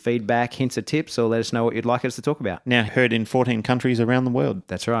any feedback, hints or tips, or let us know what you'd like us to talk about. Now heard in 14 countries around the world.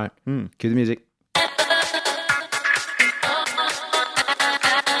 That's right. Cue the music.